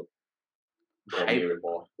Boiled Gourmet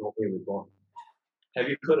Report. Gourmet Report? Have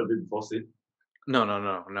you heard of it before, Sid?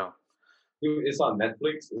 no. Dude, it's on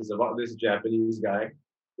Netflix. It's about this Japanese guy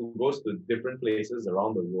who goes to different places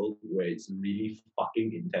around the world where it's really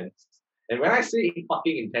fucking intense. And when I say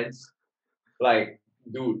fucking intense, like,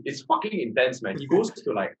 dude, it's fucking intense, man. He goes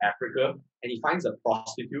to like Africa and he finds a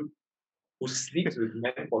prostitute who sleeps with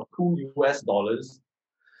men for $2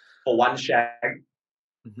 for one shag.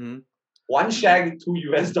 hmm One shag,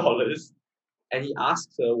 $2. And he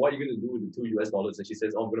asks her, "What are you gonna do with the $2?" And she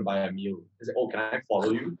says, "Oh, I'm gonna buy a meal." He said, "Oh, can I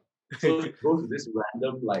follow you?" So she goes to this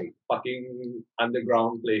random like fucking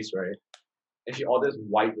underground place, right? And she orders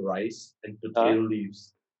white rice and potato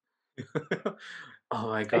leaves. oh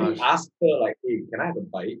my And he gosh. asks her like, "Hey, can I have a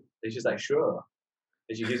bite?" And she's like, "Sure."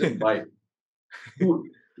 And she gives him a bite. Dude,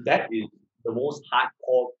 that is the most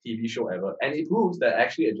hardcore TV show ever. And it proves that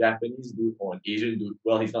actually a Japanese dude or an Asian dude,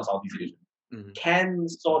 well, he's not Southeast Asian, Mhm. can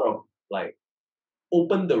sort of like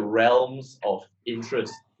open the realms of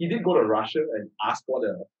interest. He did go to Russia and ask what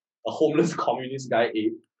a a homeless communist guy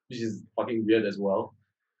ate, which is fucking weird as well.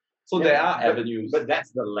 So Yeah, there are but- avenues. But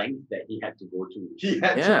that's the length that he had to go to. He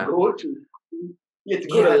had Yeah. to go to. He had to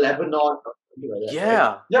go to Lebanon. Or something like that, right?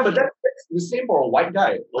 Yeah. Yeah, but that's the same for a white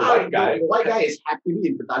guy. The white guy is happily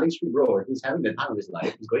in Petaling Street, bro. He's having the time of his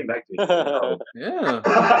life. He's going back to his house. Yeah.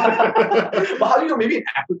 But how do you know? Maybe in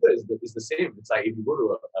Africa is the same. It's like if you go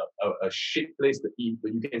to a shit place to eat,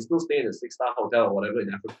 but you can still stay in a 6-star hotel or whatever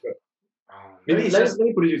in Africa. Maybe it's Let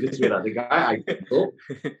me put it this way. The guy I know,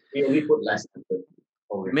 he only put less effort.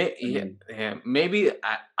 Maybe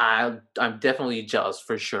I'm definitely jealous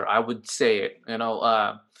for sure. I would say it.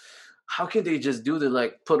 How can they just do the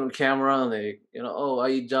like put on camera and they oh, I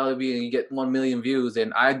eat Jollibee and you get 1 million views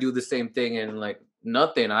and I do the same thing and like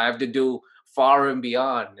nothing. I have to do far and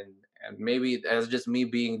beyond and maybe that's just me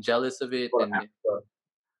being jealous of it and I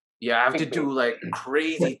have to do like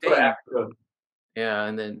crazy things. Yeah,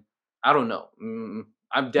 and then I don't know.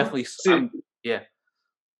 I'm definitely yeah.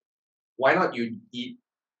 Why not you eat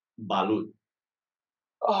balut?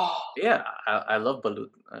 Oh, Yeah, I love balut.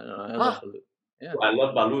 I love balut. Yeah. I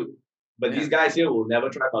love balut. But these guys here will never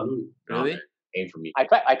try balut. Really? Ain't for me. I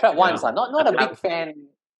tried once. Yeah. Not a big fan.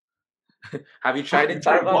 Have you tried it?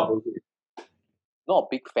 Try Tarvan? Not a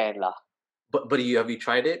big fan lah. But have you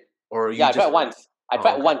tried it or you I just tried once. I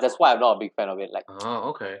tried okay. once. That's why I'm not a big fan of it. Like, Oh,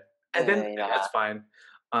 okay. And then Yeah. that's fine.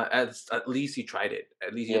 At least you tried it.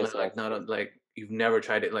 At least you're Yes, like yes. not like you've never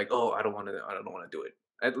tried it. Like, oh, I don't want to do it.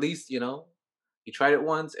 At least you tried it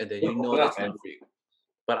once, and then you know that's not for you.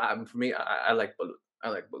 But for me, I like balut. I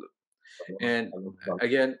like balut. And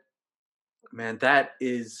again, man, that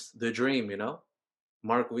is the dream.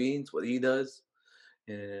 Mark Wiens, what he does.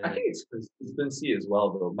 And I think it's consistency as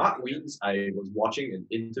well, though. Mark Wiens, I was watching an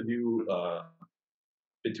interview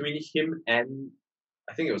between him and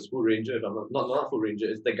I think it was Food Ranger. If I'm not Food Ranger.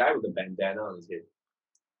 It's the guy with the bandana on his head.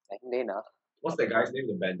 Bandana. What's the guy's name?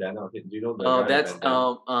 The bandana on his head. Do you know the guy with the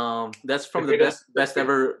bandana? that's from The the greatest- best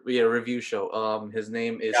ever review show. His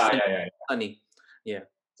name is Yeah. Sunny.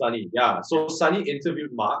 Sunny. Yeah. So Sunny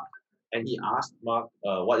interviewed Mark and he asked Mark,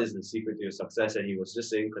 what is the secret to your success? And he was just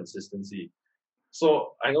saying consistency.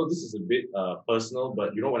 So I know this is a bit personal,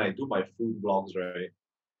 but when I do my food vlogs, right?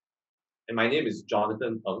 And my name is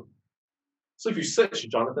Jonathan Ng. So if you search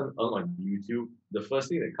Jonathan Ng on YouTube, the first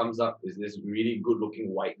thing that comes up is this really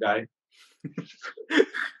good-looking white guy.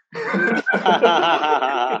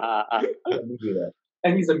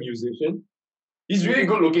 And he's a musician. He's really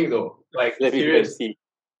good-looking though. Like, Let me serious. see.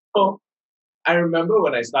 So I remember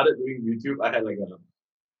when I started doing YouTube, I had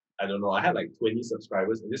I had like 20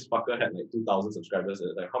 subscribers, and this fucker had like 2,000 subscribers.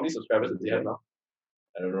 Like, how many subscribers does he have now?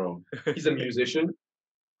 I don't know. He's a musician.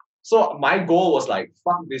 So my goal was like,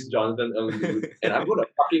 fuck this Jonathan Ng dude, and I'm gonna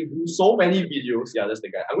fucking do so many videos. Yeah, that's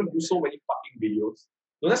the guy. I'm gonna do so many fucking videos.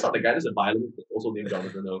 No, that's not the guy. That's a violin also named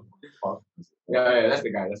Jonathan Ng. Yeah, that's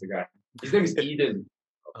the guy. That's the guy. His name is Eden.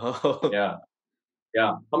 Oh. Yeah.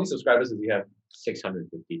 How many subscribers does he have?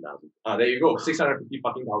 650,000. There you go. 650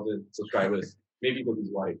 fucking thousand subscribers. Maybe because he's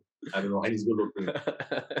white. I don't know. And he's good looking.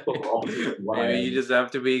 Maybe you just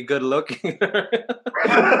have to be good looking.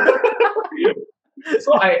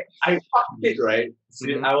 So I fucked it, right?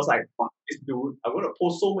 Mhm. I was like, fuck this dude. I'm gonna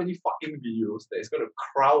post so many fucking videos that it's gonna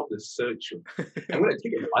crowd the search. I'm gonna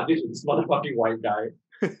take advantage of this motherfucking white guy.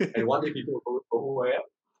 And one day people will go, who I am.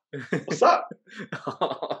 What's up?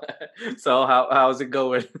 So how's it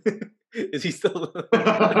going? Is he still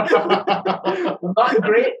Not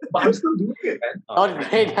great, but I'm still doing it, man. Not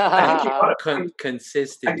great. I think you gotta find- I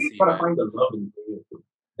Consistency. think you gotta Man. find the love in doing it.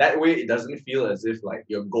 That way it doesn't feel as if like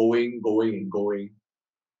you're going,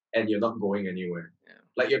 and you're not going anywhere. Yeah.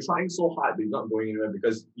 Like you're trying so hard, but you're not going anywhere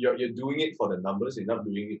because you're doing it for the numbers. You're not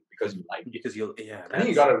doing it because you like it. Because I think you I think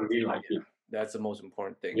you gotta really like it. That's the most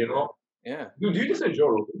important thing. You know? Yeah. Dude, do you listen to Joe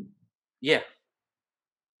Rogan? Yeah.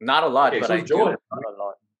 Not a lot, Okay, but so I Joe do. has- Not a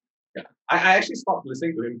lot. I actually stopped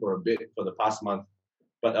listening to him for a bit for the past month.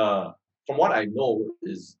 But from what I know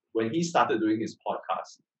is when he started doing his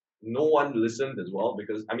podcast, no one listened as well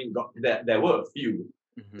because there were a few.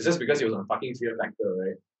 Mhm. It's just because he was on fucking Fear Factor,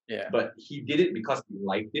 right? Yeah. But he did it because he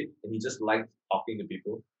liked it and he just liked talking to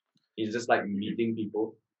people. He just liked meeting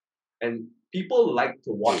people. And people like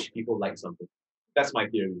to watch people like something. That's my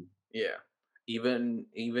theory. Yeah. Even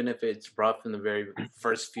if it's rough in the very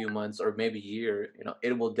first few months or maybe year,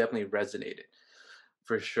 it will definitely resonate it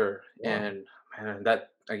for sure. Yeah. And man,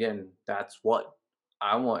 that's what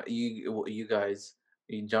I want you guys,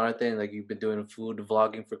 Jonathan, like you've been doing food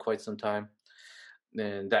vlogging for quite some time.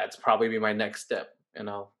 Then that's probably my next step,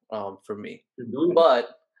 for me. To do it.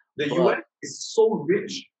 But The but- US is so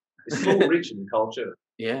rich. It's so rich in culture.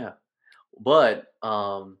 yeah, but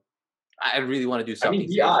I really want to do I something mean,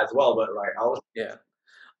 we safe. are as well, but like I was. Yeah.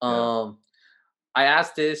 Yeah. I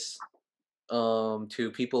asked this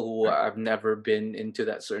to people who I've never been into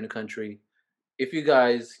that certain country. If you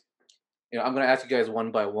guys, I'm gonna ask you guys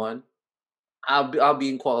one by one. I'll be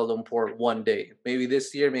in Kuala Lumpur one day, maybe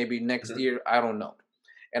this year, maybe next Mhm. year, I don't know.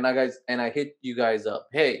 And I hit you guys up.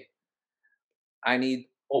 Hey, I need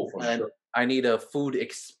Oh, for and sure. I need a food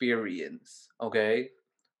experience. Okay,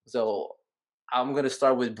 so I'm gonna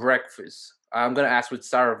start with breakfast. I'm gonna ask with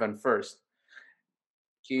Saravan first.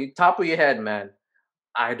 Top of your head, man.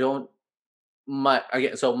 I don't my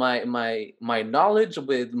again. So my knowledge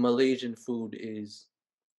with Malaysian food is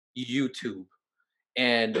YouTube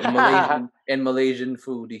and Malaysian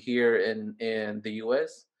food here in the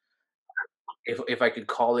US. If I could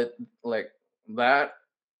call it like that,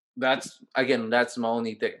 that's my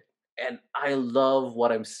only thing. And I love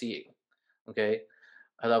what I'm seeing. Okay,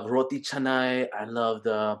 I love roti canai. I love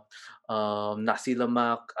the nasi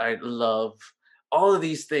lemak. I love all of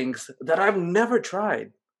these things that I've never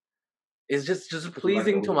tried. It's just You like the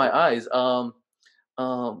pleasing to my way. eyes. I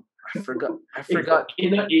forgot. I It's your forgot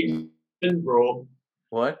inner Asian, bro.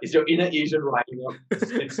 what. It's your inner Asian rising up.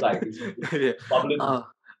 It's Yeah. bubbling.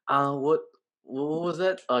 Uh, what was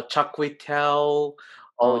that? Char Kway Teow,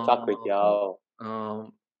 Oh, char kway um, teow.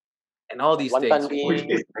 um, and all these Wonton things. Which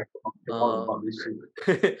mee. is like all Um, about this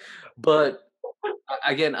shit. but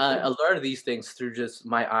again, I learned these things through just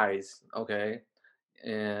my eyes. Okay,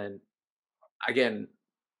 and again,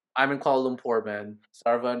 I'm in Kuala Lumpur, man.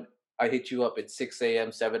 Sarvan, I hit you up at 6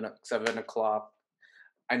 a.m., 7 o'clock.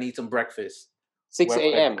 I need some breakfast. 6 Where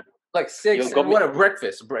would I? a.m. Like You 6? got me. What a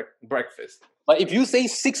breakfast? Breakfast. But if you say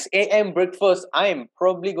 6 a.m. breakfast, I am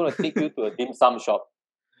probably going to take you to a dim sum shop.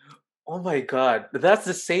 Oh my god, that's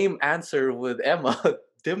the same answer with Emma.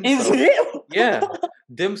 Dim Is sum. it? Yeah,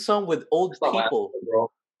 dim sum with old That's not my people. answer,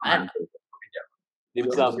 bro. I Dim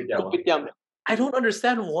Dim sum. sum. Kopitiam. I don't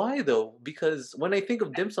understand why though, because when I think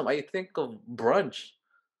of dim sum, I think of brunch.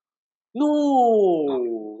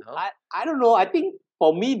 No. No? I don't know. I think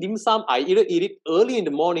for me, dim sum, I either eat it early in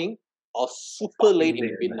the morning or super late in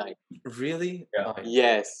late the at night. midnight. Really? Yeah. Okay.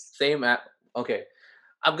 Yes. Same at okay.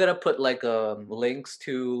 I'm gonna put like links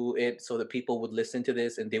to it so that people would listen to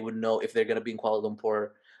this and they would know if they're gonna be in Kuala Lumpur,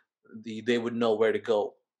 they would know where to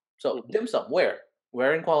go. So Mhm. dim sum, where?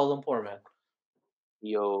 Where in Kuala Lumpur, man?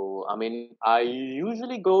 Yo, I mean, I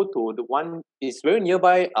usually go to the one, it's very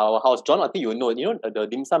nearby our house. John, I think you know the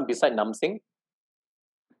dim sum beside Nam Sing?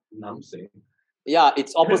 Namsing. Yeah,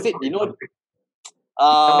 it's opposite. You know,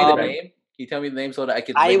 Tell me the um, name. Can you tell me the name so that I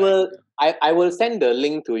could I link? will I will send the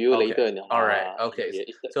link to you Okay. later. All right. Okay.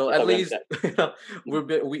 So at Instagram least chat.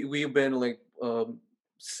 we've been like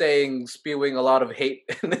spewing a lot of hate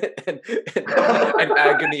and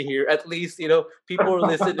agony here. At least people are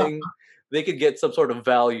listening. They could get some sort of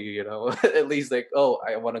value. At least like, oh,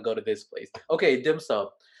 I want to go to this place. Okay, dim sum,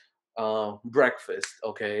 breakfast.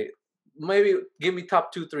 Okay, maybe give me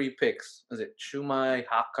top 2, 3 picks. Is it shumai,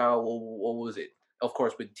 hakka? What was it? Of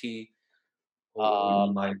course, with tea.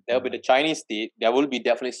 There'll be the Chinese tea. There will be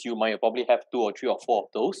definitely siu mai. You'll probably have 2 or 3 or 4 of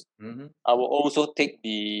those. Mm-hmm. I will also take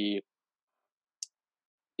they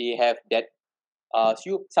have that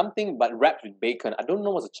something but wrapped with bacon. I don't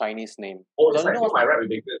know what's the Chinese name. Oh, it's John, you like know siew what's mai the wrap with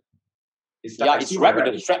bacon. It's yeah, like it's siew mai wrapped with wrap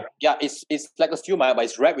a with strap. bacon. Yeah, it's like a siu mai, but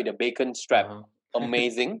it's wrapped with a bacon strap. Uh-huh.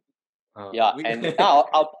 Amazing. Yeah, We, and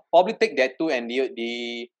I'll probably take that too, and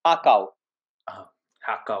the hakao.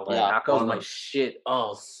 Hakao, man. Yeah. Hakao's my shit.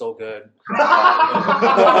 Oh, so good.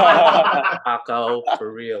 Yeah. Hakao,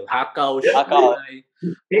 for real. Hakao, Hakao. shumai.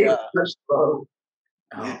 Yeah. Bro.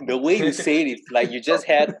 Oh. The way you say it, it's like you just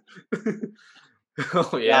had.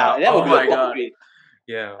 Oh, yeah. That would Oh, be my the God. upgrade.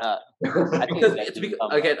 Yeah. I think Because it's like it's dim because,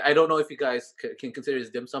 sum. again, I don't know if you guys can consider this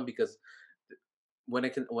dim sum because when I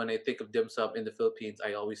think of dim sum in the Philippines,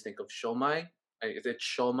 I always think of shomai. It's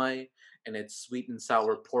shomai, and it's sweet and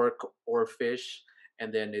sour pork or fish,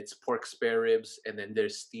 and then it's pork spare ribs, and then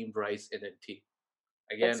there's steamed rice and then tea.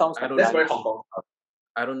 That Again, sounds I like don't That's know. very Hong Kong stuff.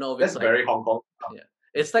 I don't know if That's it's like very Hong Kong. yeah,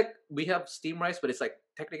 it's like we have steamed rice, but it's like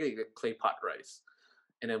technically like clay pot rice,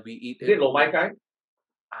 and then we eat Is it lo mai kai?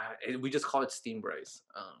 we just call it steamed rice.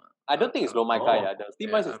 I don't think it's lo mai Oh. kai. Yeah. The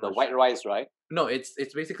steamed Yeah, rice is I'm the not white sure. rice, right? No, it's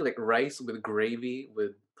basically like rice with gravy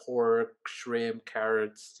with pork, shrimp,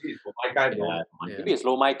 carrots. See, it's lo mai kai, bro. Yeah. Yeah. Maybe it's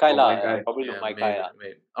lo mai kai Lo lah. mai kai. Probably lo Yeah, mai kai lah.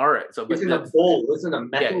 maybe. All right, so but It's in a that's bowl. It's in a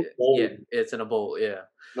metal yeah, bowl. yeah, it's in a bowl. Yeah.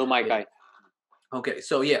 Lo mai Yeah. kai. Okay,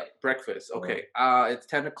 so yeah, breakfast. Okay, it's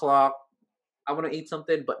 10 o'clock. I want to eat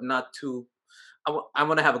something, but not too. I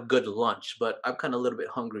want to have a good lunch, but I'm kind of a little bit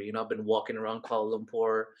hungry. I've been walking around Kuala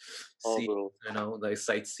Lumpur, Oh, see, bro. like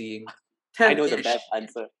sightseeing. I know the 10-ish. best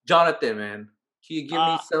answer. Jonathan, man, can you give me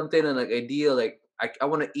Ah. something and like idea? Like I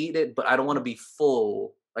want to eat it, but I don't want to be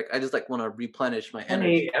full. Like I just like want to replenish my 10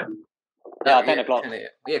 energy. a.m. Yeah, 10 o'clock. 10 a.m.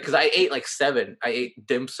 Yeah, because I ate like 7. I ate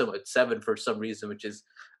dim sum at 7 for some reason, which is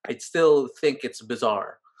I still think it's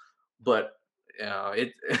bizarre, but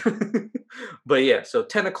it. But yeah, so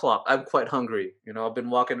 10 o'clock. I'm quite hungry. I've been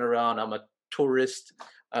walking around. I'm a tourist.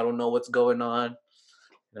 I don't know what's going on.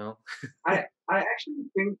 I actually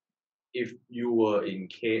think if you were in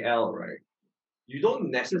KL, right, you don't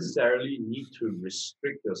necessarily need to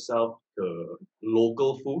restrict yourself to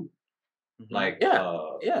local food. Mhm. Like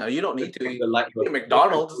yeah, you don't need to eat the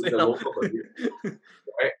McDonald's. the local burger,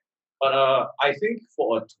 right? But I think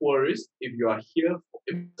for a tourist, if you are here,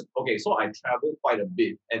 okay, so I travel quite a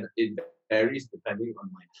bit, and it varies depending on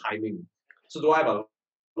my timing. So do I have a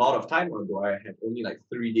lot of time, or do I have only like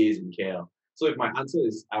 3 days in KL? So if my answer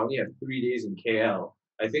is I only have 3 days in KL,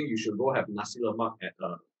 I think you should go have nasi lemak at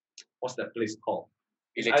what's that place called?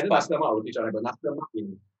 It's Village either Park. nasi lemak or roti canai, but nasi lemak in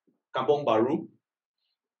Kampong Baru,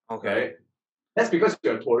 Okay. right? That's because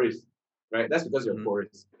you're a tourist, right? That's because you're a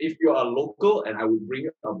tourist. If you're a local, and I'll bring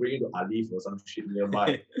you to Alif or some shit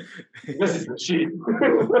nearby because it's cheap.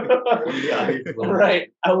 Right?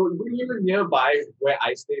 I would bring you nearby where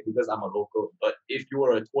I stay because I'm a local. But if you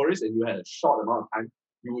were a tourist and you had a short amount of time,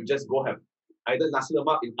 you would just go have either nasi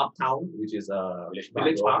lemak in Uptown, which is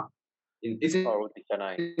Village Park. Or roti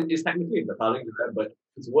canai. It's technically in Petaling Jaya, but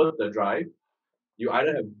it's worth the drive. You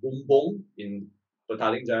either have Bumbong in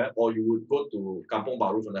Petaling Jaya, or you would go to Kampong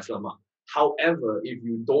Baru for nasi lemak. However, if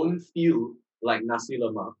you don't feel like nasi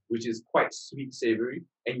lemak, which is quite sweet savory,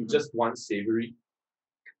 and you just want savory,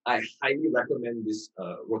 I highly recommend this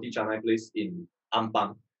roti canai place in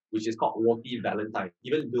Ampang, which is called Roti Valentine.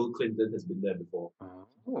 Even Bill Clinton has been there before.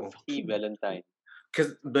 Roti Valentine.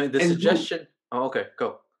 Because the And suggestion. Oh, okay,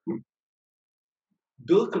 go.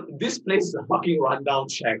 This place is a fucking rundown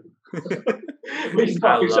shack. Which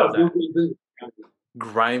I picture love of Bill that. Clinton.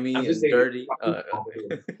 Grimy I'm and just saying, dirty. it's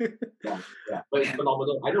fucking phenomenal. Yeah, but it's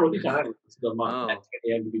phenomenal. I know roti canai is the mark at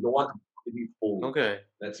 10 a.m. if you don't want to completely full. Okay.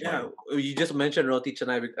 That's Yeah, fine. you just mentioned roti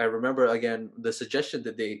canai. I remember again the suggestion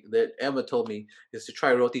that Emma told me is to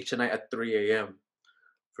try roti canai at 3 a.m.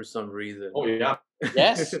 for some reason. Oh yeah.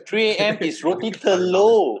 Yes, 3 a.m. is roti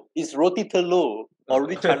telur. It's roti telur. Or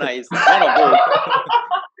roti canai is one of those.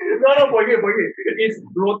 No, forget. It's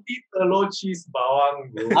roti telur cheese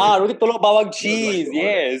bawang, bro. Roti telur bawang cheese.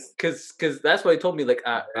 Yes. Cause that's what he told me. Like,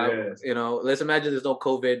 Yes. let's imagine there's no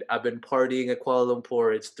COVID. I've been partying at Kuala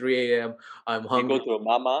Lumpur. It's 3 a.m. I'm You hungry. go to a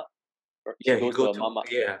mama. Yeah, He you goes go to a to mama.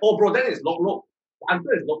 yeah. Oh, bro, that is lok lok. The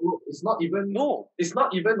answer is lok lok. It's not even. No. It's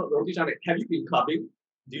not even roti canai. Have you been clubbing?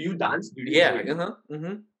 Do you dance? Do you Yeah. drink? Mm-hmm.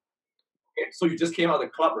 Okay, so you just came out of the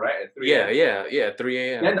club, right? At 3 a.m. Yeah. 3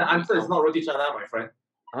 a.m. Then the answer is not roti canai, my friend.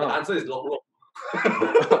 The Oh. answer is lok lok.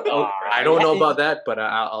 I don't know about that, but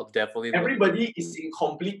I'll definitely. Everybody is in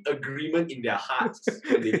complete agreement in their hearts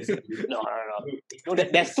when they listen to you. No.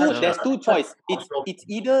 There's two choice. It's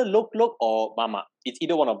either lok lok or mama. It's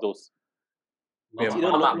either one of those. Yeah, It's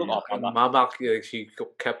either lok lok or mama. Mama, she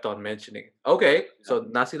kept on mentioning. Okay, so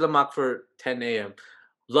nasi lemak for 10 a.m.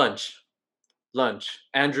 Lunch.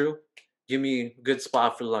 Andrew, give me a good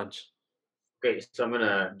spot for lunch. Okay, so I'm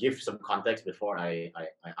gonna give some context before I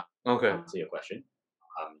Okay. answer your question.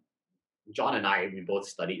 John and I, we both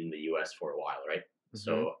studied in the US for a while, right?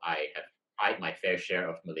 So I have tried my fair share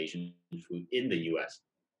of Malaysian food in the US.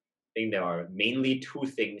 I think there are mainly two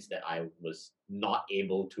things that I was not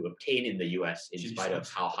able to obtain in the US in spite of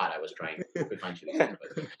how hard I was trying to find chili sauce.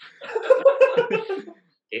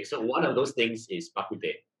 Okay, so one of those things is bak kut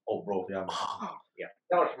teh. Oh, bro, yeah. Yeah.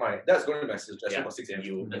 That's going to be my suggestion Yeah, for 6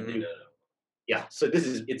 a.m. Yeah, so this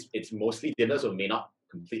is it's mostly dinner, so it may not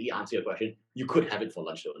completely answer your question. You could have it for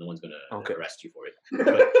lunch though. No one's gonna arrest you for it.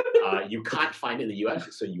 But you can't find it in the US,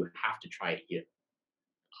 so you have to try it here.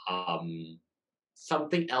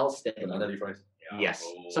 Something else that Banana leaf rice. yes,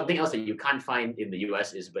 something else that you can't find in the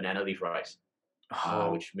US is banana leaf rice,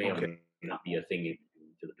 which may or may not be a thing in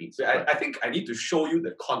Philippines. So I think I need to show you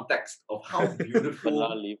the context of how beautiful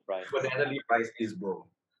Banana leaf rice. banana leaf rice is, bro.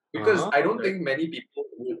 Because I don't think many people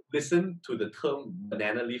would listen to the term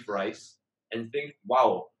banana leaf rice and think,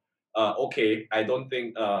 wow, okay, I don't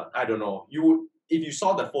think, I don't know. If you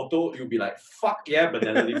saw the photo, you'd be like, fuck yeah,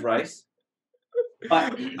 banana leaf rice.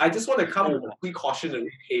 But I just want to come with a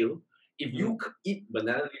precautionary tale. If you eat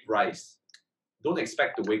banana leaf rice, don't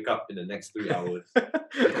expect to wake up in the next 3 hours.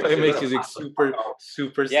 It makes you like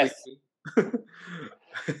super Yes. sleepy.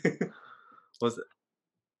 Was it?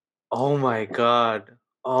 Oh my god.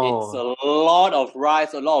 It's Oh, a lot of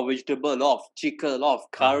rice, a lot of vegetable, a lot of chicken, a lot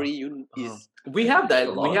of curry. we have That's a that.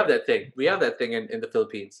 We lot, have right? that thing. We have that thing in the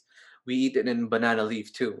Philippines. We eat it in banana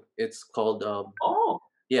leaf too. It's called Oh,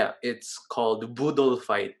 yeah, it's called budol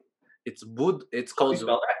fight. It's how do you called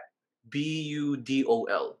spell that?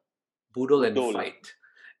 Budol. Budol and budol. fight.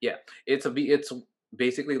 Yeah, it's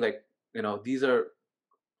basically like, these are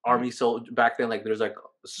army back then, like there's like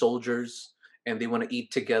soldiers, and they want to eat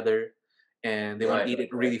together, and they want Right, to eat right,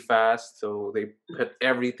 it right. really fast, so they put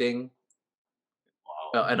everything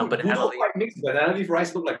Wow. and a Dude, banana Boodle leaf. Fight makes banana leaf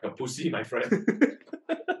rice look like a pussy, my friend.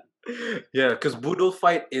 Yeah, because budol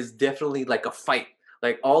fight is definitely like a fight.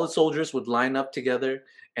 Like all the soldiers would line up together,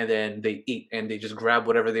 and then they eat, and they just grab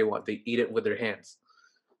whatever they want. They eat it with their hands.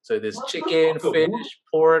 So there's What the chicken, fuck, a boodle? fish,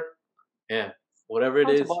 pork, yeah, whatever it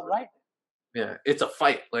Sounds is. about right. Yeah, it's a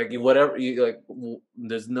fight. Like whatever you like,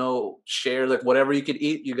 there's no share. Like whatever you can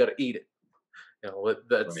eat, you gotta eat it.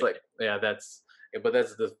 That's Right. like, yeah, but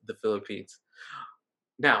that's the Philippines.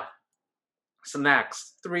 Now,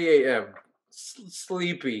 snacks, 3 a.m.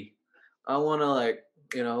 Sleepy. I wanna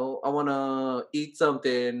I wanna eat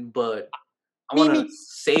something, but I wanna Me.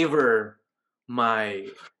 savor my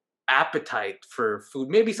appetite for food.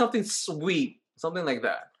 Maybe something sweet, something like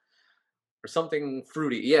that, or something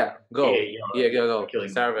fruity. Yeah, go. Yeah, Yeah, go, you're go. killing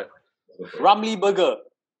me. Sarah. Go for it. Ramly burger.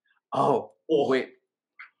 Oh, Oh, wait.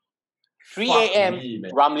 3 fuck a.m. me,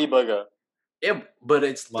 man. Ramly burger. Yeah, but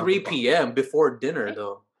it's 3 Motherfucker. p.m. before dinner,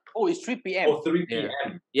 though. Oh, it's 3 p.m. Oh, 3 Yeah.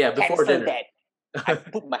 p.m. Yeah, before Cancel dinner. that. I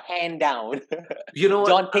put my hand down. You know what?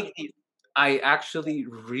 John, take this. I actually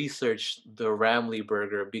researched the Ramly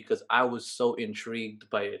burger because I was so intrigued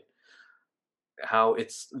by it. How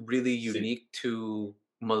it's really See. unique to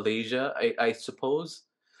Malaysia, I suppose.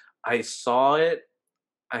 I saw it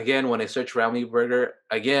again when I searched Ramly burger.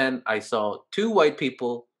 Again, I saw two white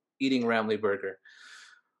people eating Ramly burger.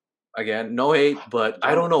 Again, no hate, but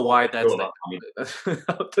I don't know why that's Bro, like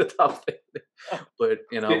up the top. But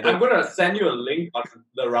Okay, I'm gonna send you a link on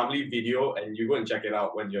the Ramly video, and you go and check it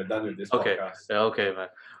out when you're done with this okay, podcast. yeah, okay, man.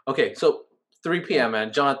 Okay, so 3 p.m.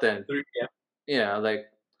 man, Jonathan. 3 p.m. Yeah, like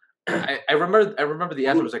I remember the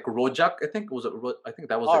answer was like rojak. I think was it. I think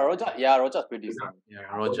that was Oh, it. Rojak. Yeah, Rojak's pretty decent. Yeah,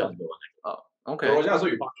 Roja's rojak. the one. Oh, okay. Roja, so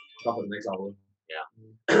you fuck up for the next hour.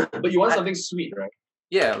 Yeah. But you want something sweet, right?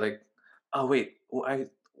 Yeah, like oh wait,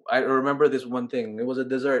 I remember this one thing. It was a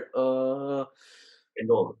dessert.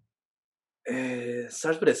 Kendall.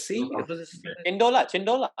 Starts with a C. No, It was a-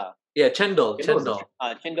 Chendol. Yeah, chendol. Chendol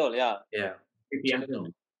is Chendol, yeah. Yeah. 3 p.m. No.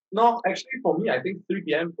 No, actually, for me, I think 3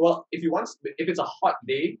 p.m. Well, if it's a hot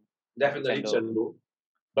day, definitely Chendol. chendol.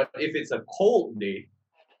 But if it's a cold day,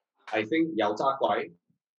 I think yao cha kwai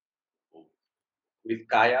with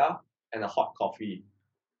kaya and a hot coffee,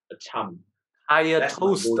 a chum. Kaya That's my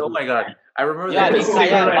toast. Oh go-to. my god. I remember Yeah, I that. think so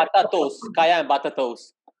kaya and right. butter toast. Kaya and butter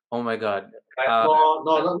toast. Oh my god. Kaya, no,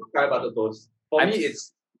 not kaya butter toast. For I'm me, s-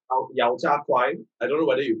 it's yao cha kwai. I don't know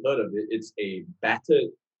whether you've heard of it. It's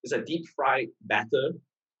a deep fried batter,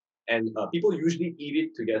 and people usually eat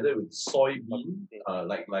it together with soybean,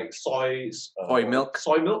 like soy Soy milk.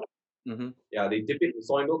 Soy milk. Mm-hmm. Yeah, they dip it in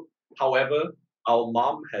soy milk. However, our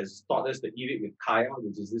mom has taught us to eat it with kaya,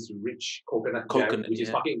 which is this rich coconut jam, Coconut, which is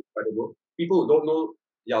yeah. fucking incredible. People who don't know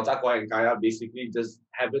yao cha kwai and kaya basically just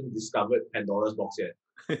haven't discovered Pandora's box yet.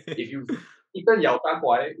 If you've eaten yao cha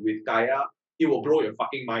kwai with kaya, it will blow your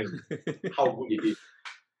fucking mind how good it is.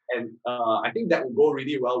 And I think that will go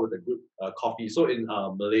really well with a good coffee. So in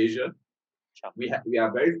Malaysia, we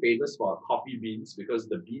are very famous for our coffee beans because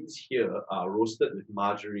the beans here are roasted with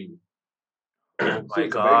margarine. Oh So my it's a very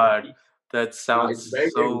god. deep- That sounds it's very,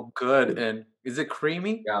 very so good. And is it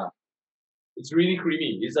creamy? yeah, it's really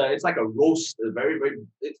creamy. It's like a roast, a very very.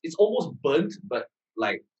 It's almost burnt, but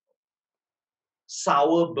like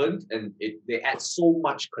sour burnt, and they add so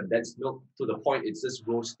much condensed milk to the point it's just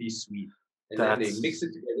roasty sweet, and then they That's mix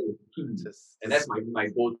it together with tea, just and that's my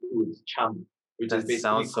go-to is chum, which is that basically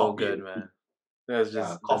sounds so coffee good, and tea. man. That's just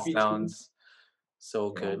that coffee, tea. sounds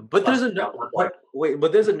so Yeah. good. But Plus there's yao cha another kwai.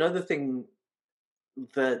 but there's another thing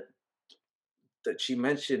that she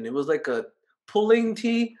mentioned. It was like a pulling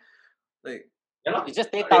tea. Like Yeah, lah. It's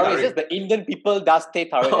just teh Teh tarik. It's tarik. just the Indian people does teh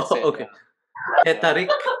tarik. That's it. okay. Teh tarik.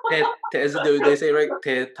 Is it, do they say right?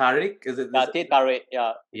 Teh tarik? Is it? Yeah, teh tarik.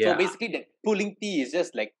 Yeah. Yeah. So basically, the pulling tea is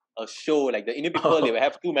just like a show. Like the Indian people, they will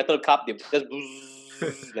have two metal cup. They just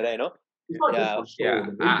bzzz, like that, you know. It's not Yeah. just for show. Yeah,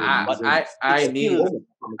 The main reason is I It's need still-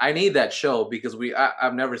 I need that show because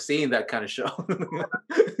I've never seen that kind of show.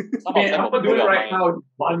 Some of Man, them I'm will gonna do blow it your right mind.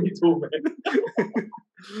 now. Money too, man.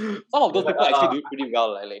 Some of those But, people actually do it pretty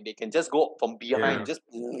well. Like they can just go from behind, Yeah. just.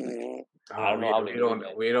 I Oh, don't know how they do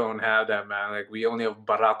it. we don't have that, man. Like we only have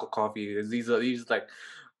Barako coffee. These are like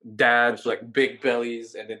dads like big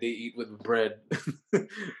bellies, and then they eat with bread.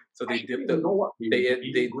 So they dip the what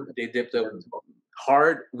they dip the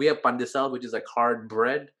hard. We have pandesal, which is like hard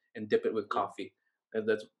bread, and dip it with coffee. And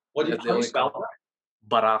that's What do that's the you only spell coffee. that?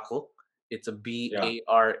 Barako. It's a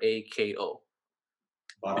Barako,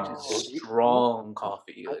 which is Oh, strong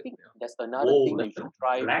coffee. I Like, think you know. that's another thing you should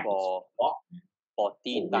try black for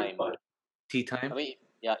tea time. Tea time. I mean,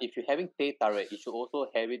 yeah, if you're having teh tarik, you should also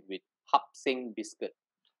have it with hap sing biscuit.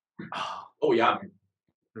 Oh yeah,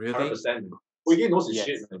 Really? 100%. Oye knows his Yes.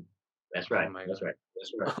 shit, man. That's right. my That's right.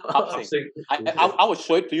 That's right. Hap sing. Hapsing. I will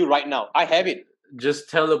show it to you right now. I have it. Just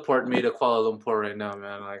teleport me to Kuala Lumpur right now,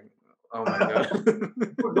 man. Like, oh my god.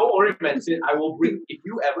 Don't worry, man. Sid, I will bring. If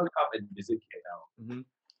you ever come and visit KL, Mhm.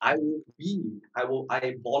 I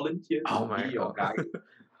volunteer to Oh my be your god. guide.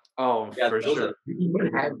 Oh, Yeah, for those sure. are cream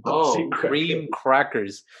and Oh, hapsing cream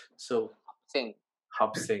crackers. So Sing.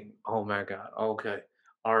 Hopsing. Oh my god. Okay.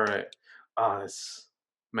 All right. It's,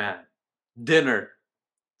 man. Dinner.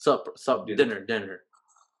 Sup. Dinner.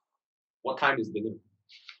 What time is dinner?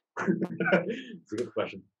 It's a good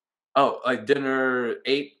question. Oh, like dinner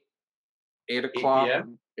 8 o'clock, 8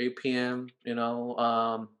 p.m. 8 p.m. You know,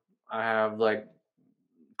 I have like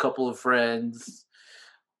a couple of friends.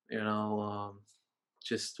 You know,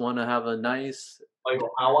 just want to have a nice.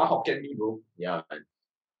 Awa Hokkien Mee, bro. Yeah.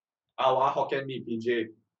 Awa Hokkien Mee, PJ.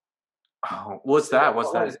 Oh, what's that?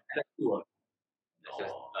 What's What that? is NX2, ah? That's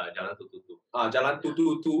just Jalan Tutu. Jalan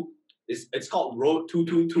 222. It's called Road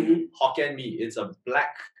 222 Hokkien Mee. It's a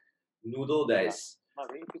black noodle that is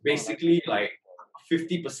basically like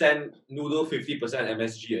 50% noodle, 50%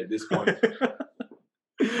 MSG at this point.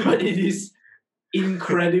 But it is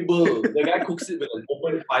incredible. The guy cooks it with an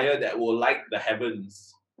open fire that will light the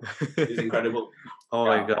heavens. It's incredible. Oh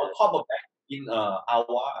my god. On top of that, in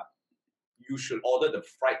Awa, you should order the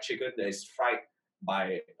fried chicken that is fried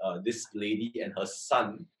by this lady and her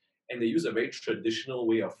son. And they use a very traditional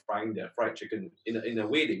way of frying their fried chicken. In a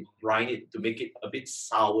way, they brine it to make it a bit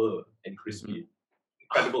sour and crispy.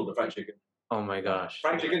 Incredible, the fried chicken. Oh my gosh.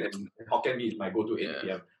 Fried chicken and Hokkien Mee is my go-to 8 Yeah.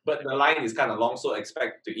 p.m. But the line is kind of long, so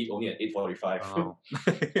expect to eat only at 8:45. Oh.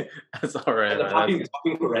 That's all right. And the man. parking is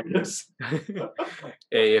fucking horrendous.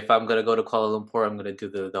 Hey, if I'm gonna go to Kuala Lumpur, I'm gonna do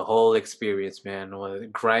the whole experience, man.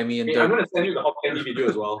 Grimy and Hey, I'm dirty. gonna send you the Hokkien Mee video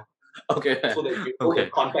as well, Okay. so that you know Okay. the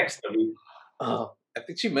context of it. Oh, I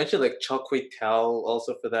think she mentioned like char kway teow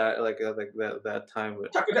also for that, like that time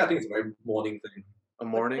with Char kway teow, I think it's a very morning thing. a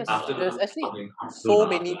morning. There's actually Afternoon. so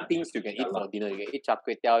many things you can eat for dinner. You can eat char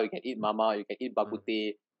kway teow, you can eat mama, you can eat bak kut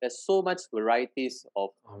teh. There's so much varieties of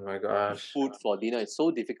Oh my gosh. food for dinner. It's so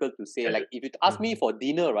difficult to say. Like if you ask me for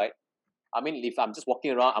dinner, right? I mean, if I'm just walking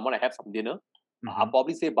around, I want to have some dinner. I'll Mhm.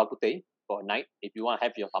 probably say bak kut teh for a night if you want to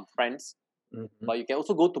have some friends. Mhm. But you can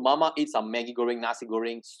also go to mama, eat some Maggi goreng, nasi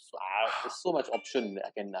goreng. There's so much option. I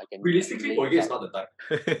can. Realistically, lay Poige is out. not the type.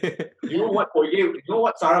 You know what Poige? You know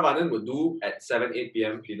what Sarah Vanan would do at 7-8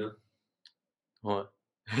 p.m. dinner? What?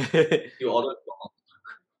 You order.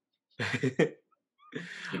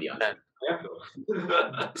 To be honest.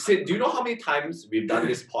 Sid, do you know how many times we've done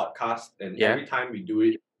this podcast and Yeah. every time we do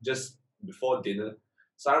it just before dinner,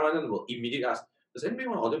 Sarah Vanan will immediately ask, does anybody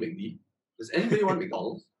want to order McD? Does anybody want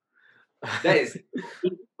McDonald's? That is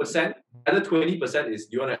 80%. Other 20% is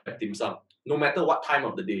do you want to have dim sum? No matter what time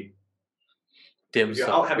of the day. Dim If you're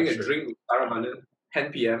sum, out having for a sure. drink with Sarah Vanan,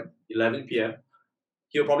 10 p.m., 11 p.m.,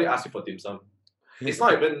 he'll probably ask you for dim sum. It's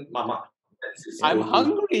not even mama. It's his I'm go-to.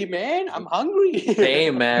 hungry, man. I'm hungry.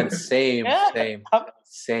 Same, man. Same. Yeah. Same. I'm,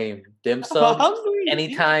 Same. Dim I'm sum. hungry.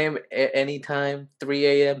 Anytime. 3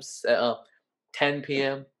 a.m. 10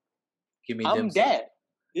 p.m. Give me I'm dim sum. dead.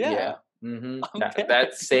 Yeah. Mm-hmm. I'm That, dead.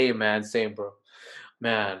 that's same, man. Same, bro.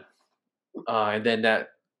 Man. And then that.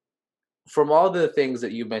 From all the things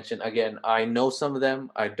that you mentioned, again, I know some of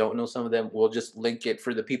them. I don't know some of them. We'll just link it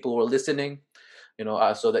for the people who are listening,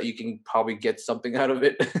 so that you can probably get something out of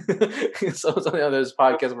it. So something on this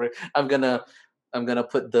podcast where I'm gonna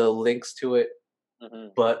put the links to it.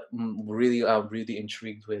 Mhm. But really, I'm really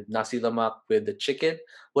intrigued with nasi lemak with the chicken.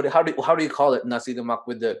 How do you call it? Nasi lemak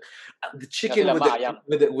with the chicken Nasi with lemak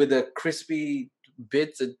ayam. the crispy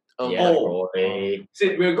bits of Yeah, Oh. Roy.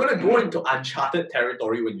 Sid, we're going to go into uncharted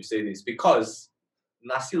territory when you say this because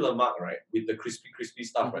nasi lemak, right, with the crispy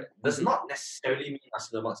stuff, right, does not necessarily mean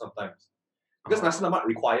nasi lemak sometimes. Because nasi lemak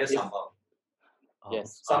requires sambal.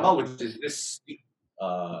 Yes. Sambal, which is this sweet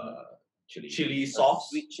chili sauce.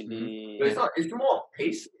 Sweet chili. But it's not. It's more of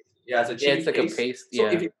paste. Yeah, it's a chili it's like paste. a paste. So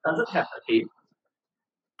Yeah. if it doesn't have a paste,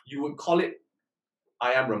 you would call it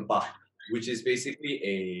ayam rempah, which is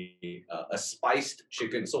basically a spiced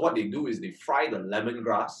chicken. So what they do is they fry the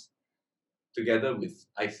lemongrass together with,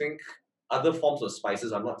 I think, other forms of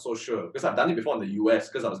spices. I'm not so sure because I've done it before in the US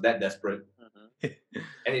because I was that desperate.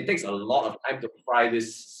 And it takes a lot of time to fry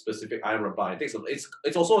this specific ayam rempah.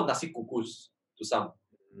 It's also nasi kukus to some,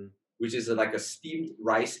 which is like a steamed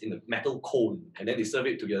rice in a metal cone, and then they serve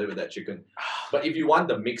it together with that chicken. But if you want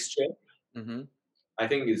the mixture, I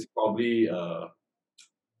think it's probably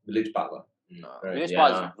Village Park. Right, Village yeah.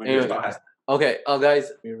 Park is really Anyway. good. Park has Okay, guys,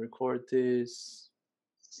 let me record this.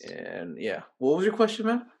 And yeah, what was your question,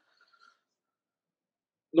 man?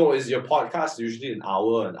 No, is your podcast usually an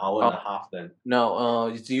hour and a half then? No,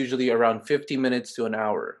 it's usually around 50 minutes to an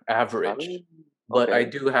hour average. Oh, But I okay.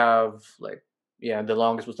 do have like, yeah, the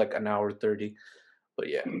longest was like an hour 30. But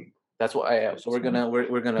yeah, that's what I have. So we're gonna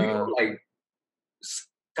Do you like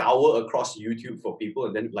scour across YouTube for people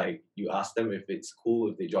and then like you ask them if it's cool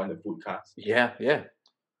if they join the foodcast? yeah.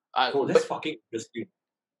 Oh, that's fucking interesting.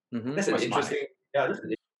 Mhm. That's an That's smart. interesting. Yeah, that's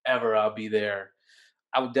an Ever I'll be there.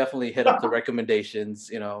 I would definitely hit up the recommendations.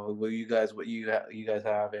 You know, what you guys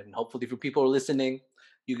have, and hopefully, for people who are listening,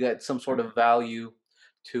 you get some sort of value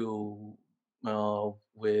to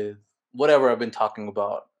with whatever I've been talking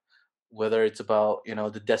about. Whether it's about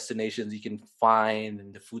the destinations you can find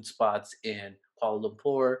and the food spots in Kuala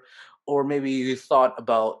Lumpur, or maybe you thought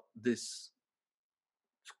about this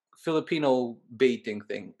Filipino baiting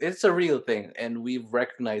thing. It's a real thing, and we've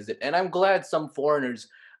recognized it. And I'm glad some foreigners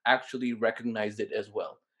actually recognized it as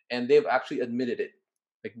well, and they've actually admitted it.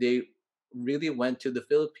 Like they really went to the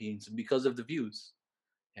Philippines because of the views.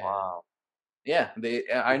 And Wow. yeah,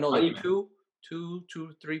 I know like funny, man.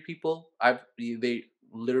 two, three people. They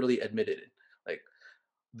literally admitted it. Like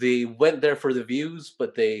they went there for the views,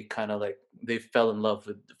 but they kind of like they fell in love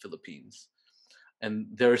with the Philippines. And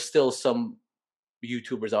there are still some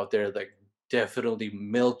YouTubers out there like definitely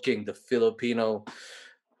milking the Filipino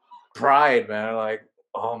pride, man. Like,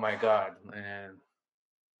 oh my god, man,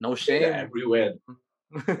 no I think they're shame. everywhere.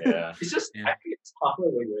 Yeah. It's just Yeah. I think it's tougher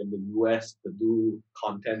when you're in the US to do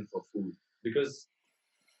content for food because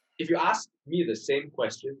if you ask me the same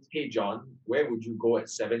question, hey John, where would you go at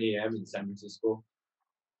 7 a.m. in San Francisco?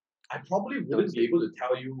 I probably wouldn't be able to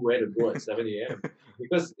tell you where to go at 7 a.m.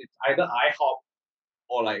 because it's either IHOP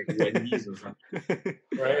or like Wendy's or something,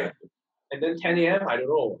 right? And then 10 a.m. I don't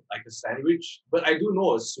know, like a sandwich. But I do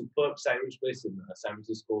know a superb sandwich place in San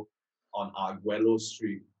Francisco on Arguello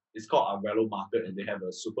Street. It's called Arguello Market, and they have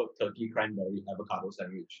a superb turkey cranberry avocado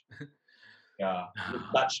sandwich. Yeah, with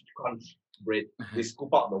Dutch crunch bread. They scoop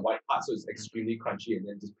out the white part, so it's extremely crunchy, and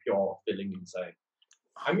then just pure filling inside.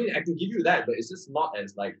 I mean, I can give you that, but it's just not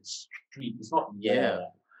as like street. It's not Yeah. raw.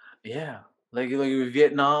 Yeah, like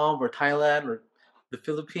Vietnam or Thailand or the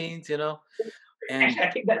Philippines, and Actually, I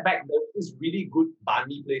take that back. There's this really good banh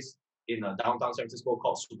mi place in downtown San Francisco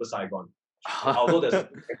called Super Saigon. Although there's a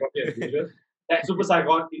Super Saigon here in Asia, that Super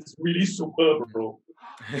Saigon is really super, bro.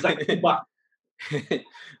 It's like $2.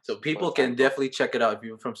 so people can definitely check it out if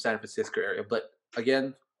you're from San Francisco area. But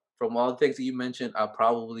again, from all the things that you mentioned, I'll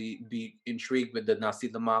probably be intrigued with the nasi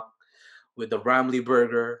lemak, with the ramly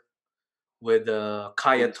burger, with the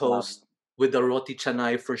kaya Dim sum. toast, with the roti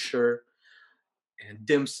canai for sure, and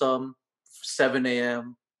dim sum, 7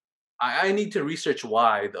 a.m. I need to research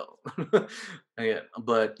why though. Yeah,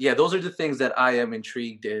 but yeah, those are the things that I am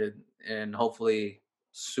intrigued in, and hopefully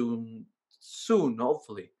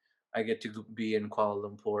hopefully I get to be in Kuala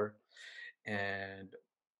Lumpur, and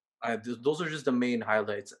those are just the main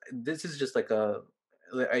highlights. This is just like the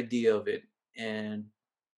idea of it, and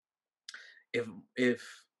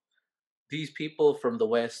if these people from the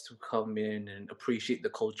West who come in and appreciate the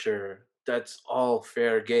culture, that's all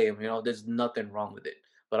fair game. There's nothing wrong with it.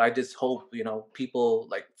 But I just hope, people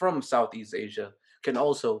like from Southeast Asia can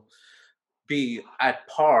also be at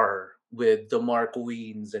par with the Mark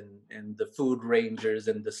Weens and the Food Rangers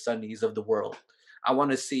and the Sunnies of the world. I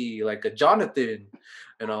want to see like a Jonathan,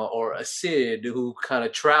 or a Sid who kind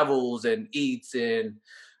of travels and eats and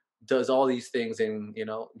does all these things and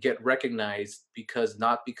get recognized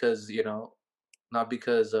not because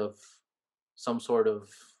of some sort of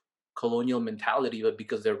colonial mentality, but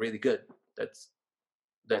because they're really good. That's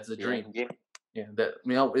the dream. end game. Yeah, that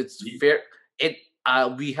it's fair.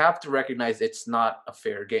 We have to recognize it's not a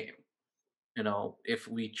fair game. If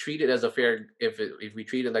we treat it as a fair, if we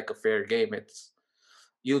treat it like a fair game,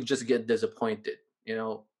 you'll just get disappointed.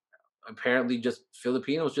 Apparently, just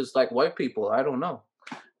Filipinos just like white people. I don't know.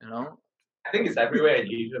 I think it's everywhere in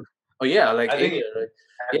Asia. Oh yeah, like I think Asia, right?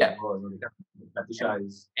 Yeah.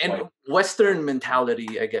 Fetishize And white. Western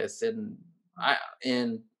mentality, I guess, and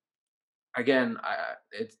again,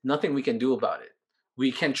 it's nothing we can do about it.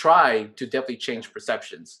 We can try to definitely change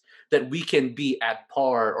perceptions that we can be at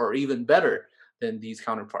par or even better than these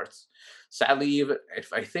counterparts. Sadly, even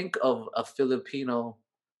if I think of a Filipino,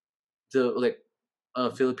 like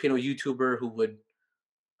a Filipino YouTuber who would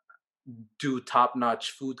do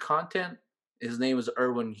top-notch food content, his name is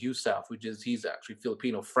Erwin Yusuf, which is he's actually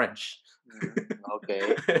Filipino French.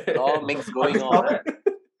 Okay. All mix going on.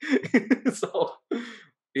 So,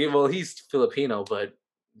 well, he's Filipino, but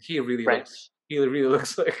he really French.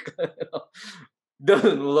 looks like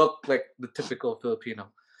doesn't look like the typical Filipino.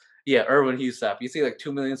 Yeah, Erwin Yusuf. You see, like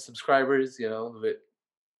 2 million subscribers. But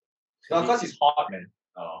No, because he's hot, man.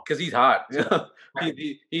 Oh, because he's hot.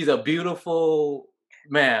 He's a beautiful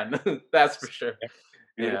man. That's for sure.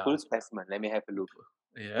 Beautiful specimen. Let me have a look.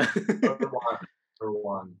 Yeah. For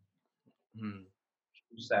one.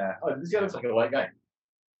 this guy looks like a white guy.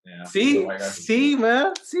 Yeah. See,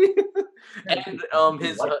 man. See. And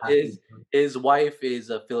his wife is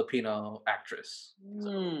a Filipino actress.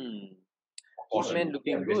 This man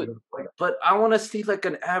looking good. But I want to see like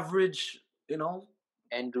an average,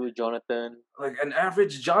 Andrew Jonathan. like an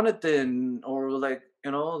average Jonathan, or like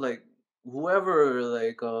like whoever,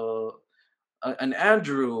 like an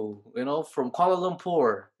Andrew, from Kuala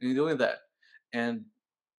Lumpur, doing that. And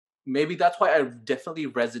maybe that's why I definitely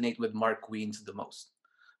resonate with Mark Wiens the most,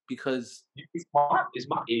 because Is Mark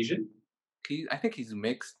Asian? I think he's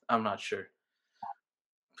mixed. I'm not sure.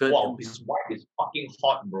 But Wow, his wife is fucking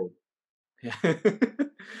hot, bro. yeah,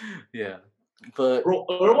 yeah. But Bro,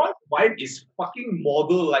 Erwan's wife is fucking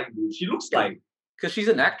model-like, dude. She looks like because she's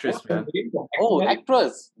an actress, what's her man. name from Oh, X-Men?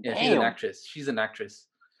 actress. Yeah, Damn. she's an actress. She's an actress.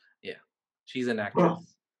 Yeah, she's an actress. Bro.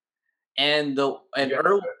 And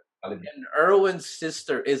Yeah. Erwin's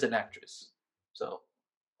sister is an actress. So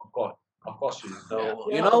Of course she is. So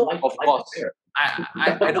Yeah, Of course.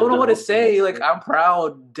 I don't know what to say. Like, I'm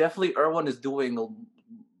proud. Definitely, Erwin is doing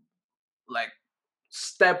like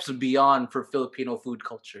steps beyond for Filipino food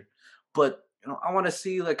culture. But I want to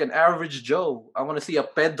see like an average Joe. I want to see a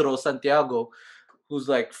Pedro Santiago, who's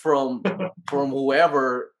like from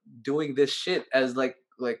whoever, doing this shit as like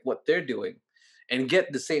what they're doing, and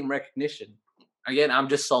get the same recognition. Again, I'm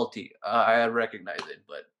just salty. I recognize it,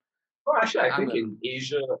 but No, actually, I I'm think in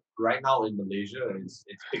Asia right now, in Malaysia, it's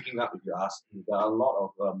picking up. If you ask me, there are a lot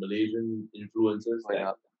of Malaysian influencers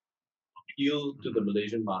that appeal to the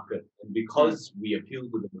Malaysian market, and because we appeal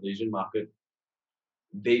to the Malaysian market,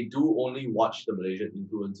 they do only watch the Malaysian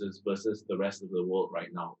influencers versus the rest of the world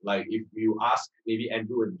right now. Like, if you ask maybe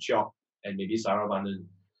Andrew and Chok and maybe Saravanan,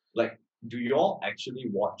 like, do you all actually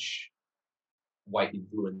watch white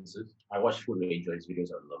influencers? I watch Food Ranger. His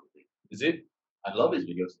videos are lovely. Is it? I love his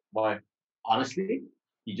videos. Why? Honestly,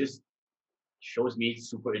 he just shows me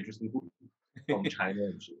super interesting food From China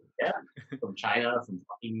and shit. from China, from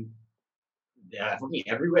fucking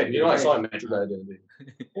everywhere. You know, I saw him Metro Valley the other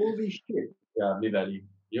day. Holy shit! Yeah, Mid Valley.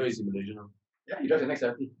 You know, he's in Malaysia now. Yeah, he does the next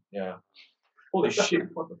FP. Yeah. Holy shit,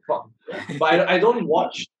 what the fuck? But I don't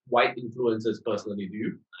watch white influencers personally, do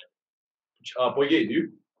you? Poige, do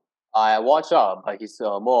you? I watch but he's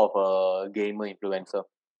more of a gamer influencer.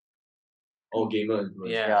 Or gamer influencer?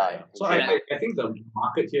 yeah. So I think the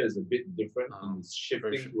market here is a bit different and it's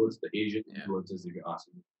shifting sure. towards the Asian influencers, if you ask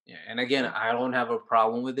me. Yeah, and again, I don't have a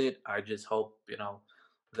problem with it. I just hope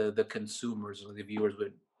the consumers or the viewers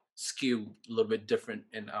would skew a little bit different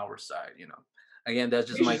in our side. Again, that's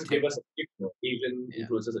just my Just take. give us Asian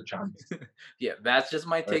influencers a chance. Yeah, that's just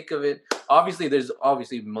my take of it. Obviously, there's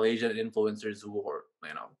Malaysian influencers who are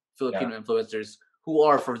Filipino influencers who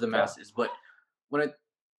are for the masses, but when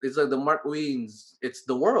it's like the Mark Wiens, it's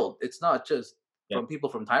the world. It's not just from people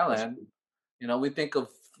from Thailand. We think of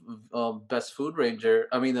Best Food Ranger.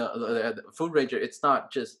 I mean, the Food Ranger. It's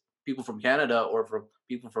not just people from Canada or from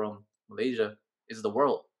people from Malaysia. It's the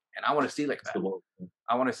world, and I want to see like that.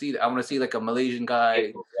 I want to see that. I want to see like a Malaysian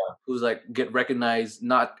guy who's like get recognized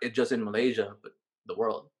not just in Malaysia but the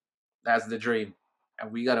world. That's the dream,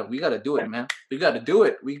 and we gotta do it, man. We gotta do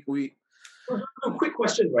it. We. A quick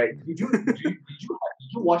question, right? Did you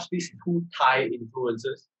watch these two Thai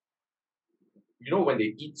influencers? You know when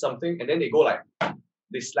they eat something and then they go like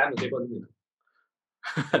they slam the table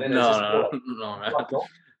and then No, man.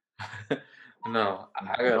 No,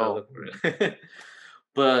 I gotta look for it.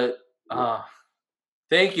 But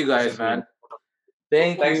thank you guys, man.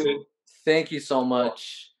 Thank you so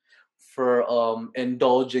much for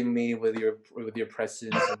indulging me with your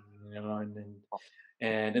presence,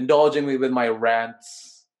 and indulging me with my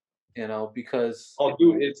rants. Because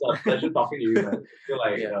dude, it's a pleasure talking to you, man. I feel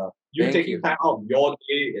like you Thank taking you. time out of your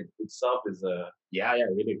day itself is a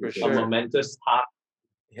really For a sure. momentous task.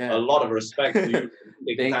 Yeah. lot of respect to you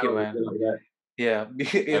taking Thank time you, out to man. do like that. Yeah,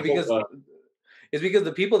 I hope, because it's because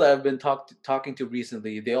the people that I've been talking to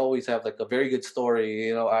recently, they always have like a very good story.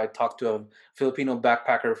 You know, I talked to a Filipino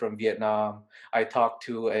backpacker from Vietnam. I talked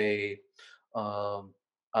to um,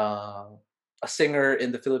 uh, a singer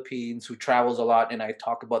in the Philippines who travels a lot, and I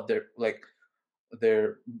talk about their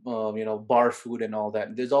bar food and all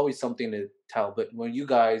that. There's always something to tell. But when you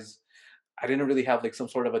guys, I didn't really have like some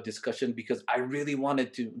sort of a discussion because I really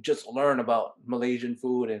wanted to just learn about Malaysian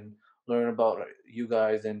food and learn about you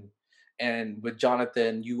guys. And with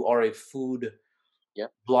Jonathan, you are a food Yeah.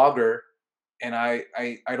 blogger, and I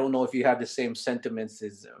don't know if you have the same sentiments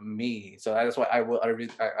as me. So that's why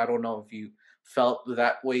I don't know if you felt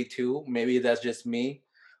that way too. Maybe that's just me,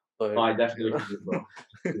 but I definitely do, bro.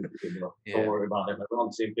 Definitely do, bro. Don't yeah, worry about it. We're on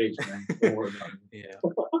the same page, man. Don't worry about it. yeah.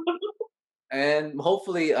 And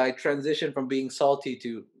hopefully, I transition from being salty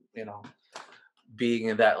to being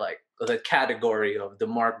in that like the category of the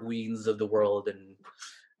Mark Weens of the world and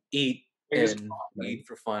eat Fingers and crossed, man. eat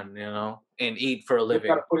for fun, and eat for a You living.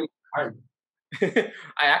 gotta put in time.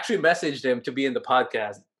 I actually messaged him to be in the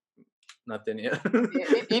podcast. Nothing yet.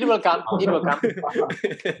 It will come. It will come.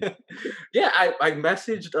 Yeah, I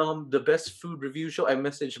messaged the best food review show. I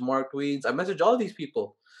messaged Mark Weeds. I messaged all these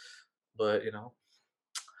people, but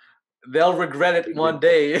they'll regret it one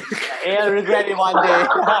day. I'll regret it one day.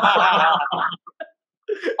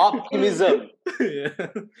 Optimism. Yeah,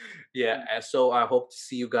 yeah. And so I hope to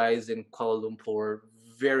see you guys in Kuala Lumpur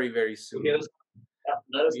very, very soon. Okay,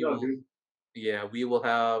 let us We know, will- dude. Yeah, we will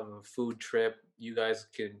have a food trip. You guys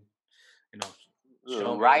can,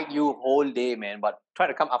 show me. Ride you whole day, man. But try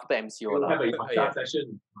to come after MCO. We'll have a Yeah. matcha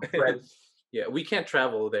session, my friend. Yeah, we can't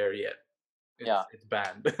travel there yet. Yeah. It's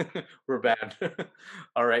banned. We're banned.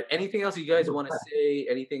 All right. Anything else you guys want to say?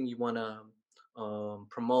 Anything you want to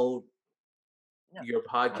promote? Yeah. Your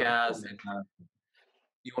podcast, and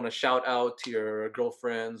you want to shout out to your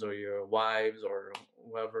girlfriends or your wives or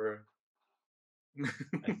whoever.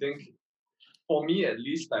 I think for me at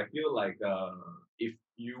least, I feel like if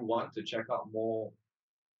you want to check out more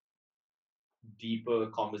deeper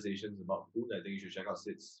conversations about food, I think you should check out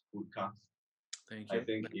Sid's Foodcast. Thank you. I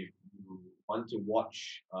think if you want to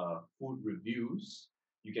watch food reviews,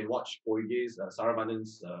 you can watch Poige's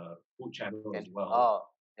Saravanan's food channel as well, Oh,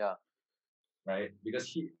 yeah. right? Because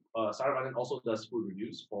Saravanan also does food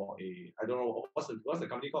reviews for I don't know what's the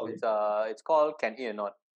company called? It's called Can Eat or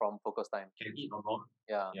Not from Focus Time. Can Eat or Not?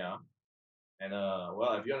 Yeah. Yeah. And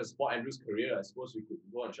well, if you want to support Andrew's career, I suppose we could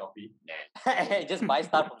go on Shopee. Just buy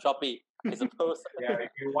stuff from Shopee, I suppose. Yeah,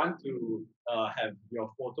 if you want to have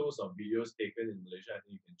your photos or videos taken in Malaysia, I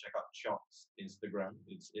think you can check out Chop's Instagram.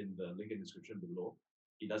 It's in the link in the description below.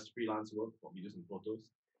 He does freelance work for videos and photos.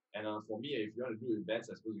 And for me, if you want to do events,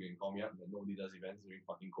 I suppose you can call me up, but nobody does events during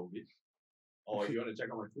fucking COVID. Or if you want to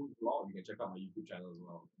check out my food blog, you can check out my YouTube channel as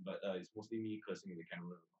well. But it's mostly me cursing in the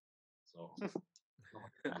camera. So, not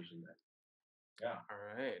much information there. Yeah. All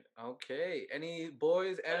right. Okay. Any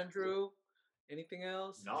boys, Andrew? Anything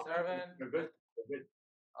else? No, Sarvan? We're good. We're good.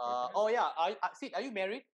 Oh yeah. Sid, are you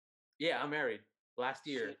married? Yeah, I'm married. Last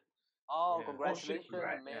year. Shit. Oh, Yeah. congratulations,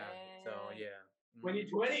 congrats. man. Yeah. So yeah.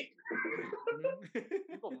 2020.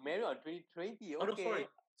 You got married on 2020. Oh no, Okay. sorry.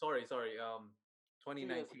 2 years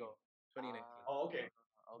 2019. ago. 2019. Oh, okay.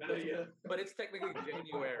 Okay. Better year. But it's technically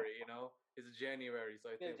January, It's January, so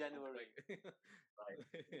I Still think January. Right.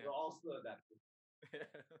 Yeah. We're all still adapting.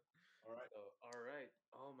 All right. So, all right.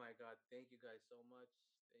 Oh my God. Thank you guys so much.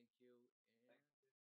 Thank you.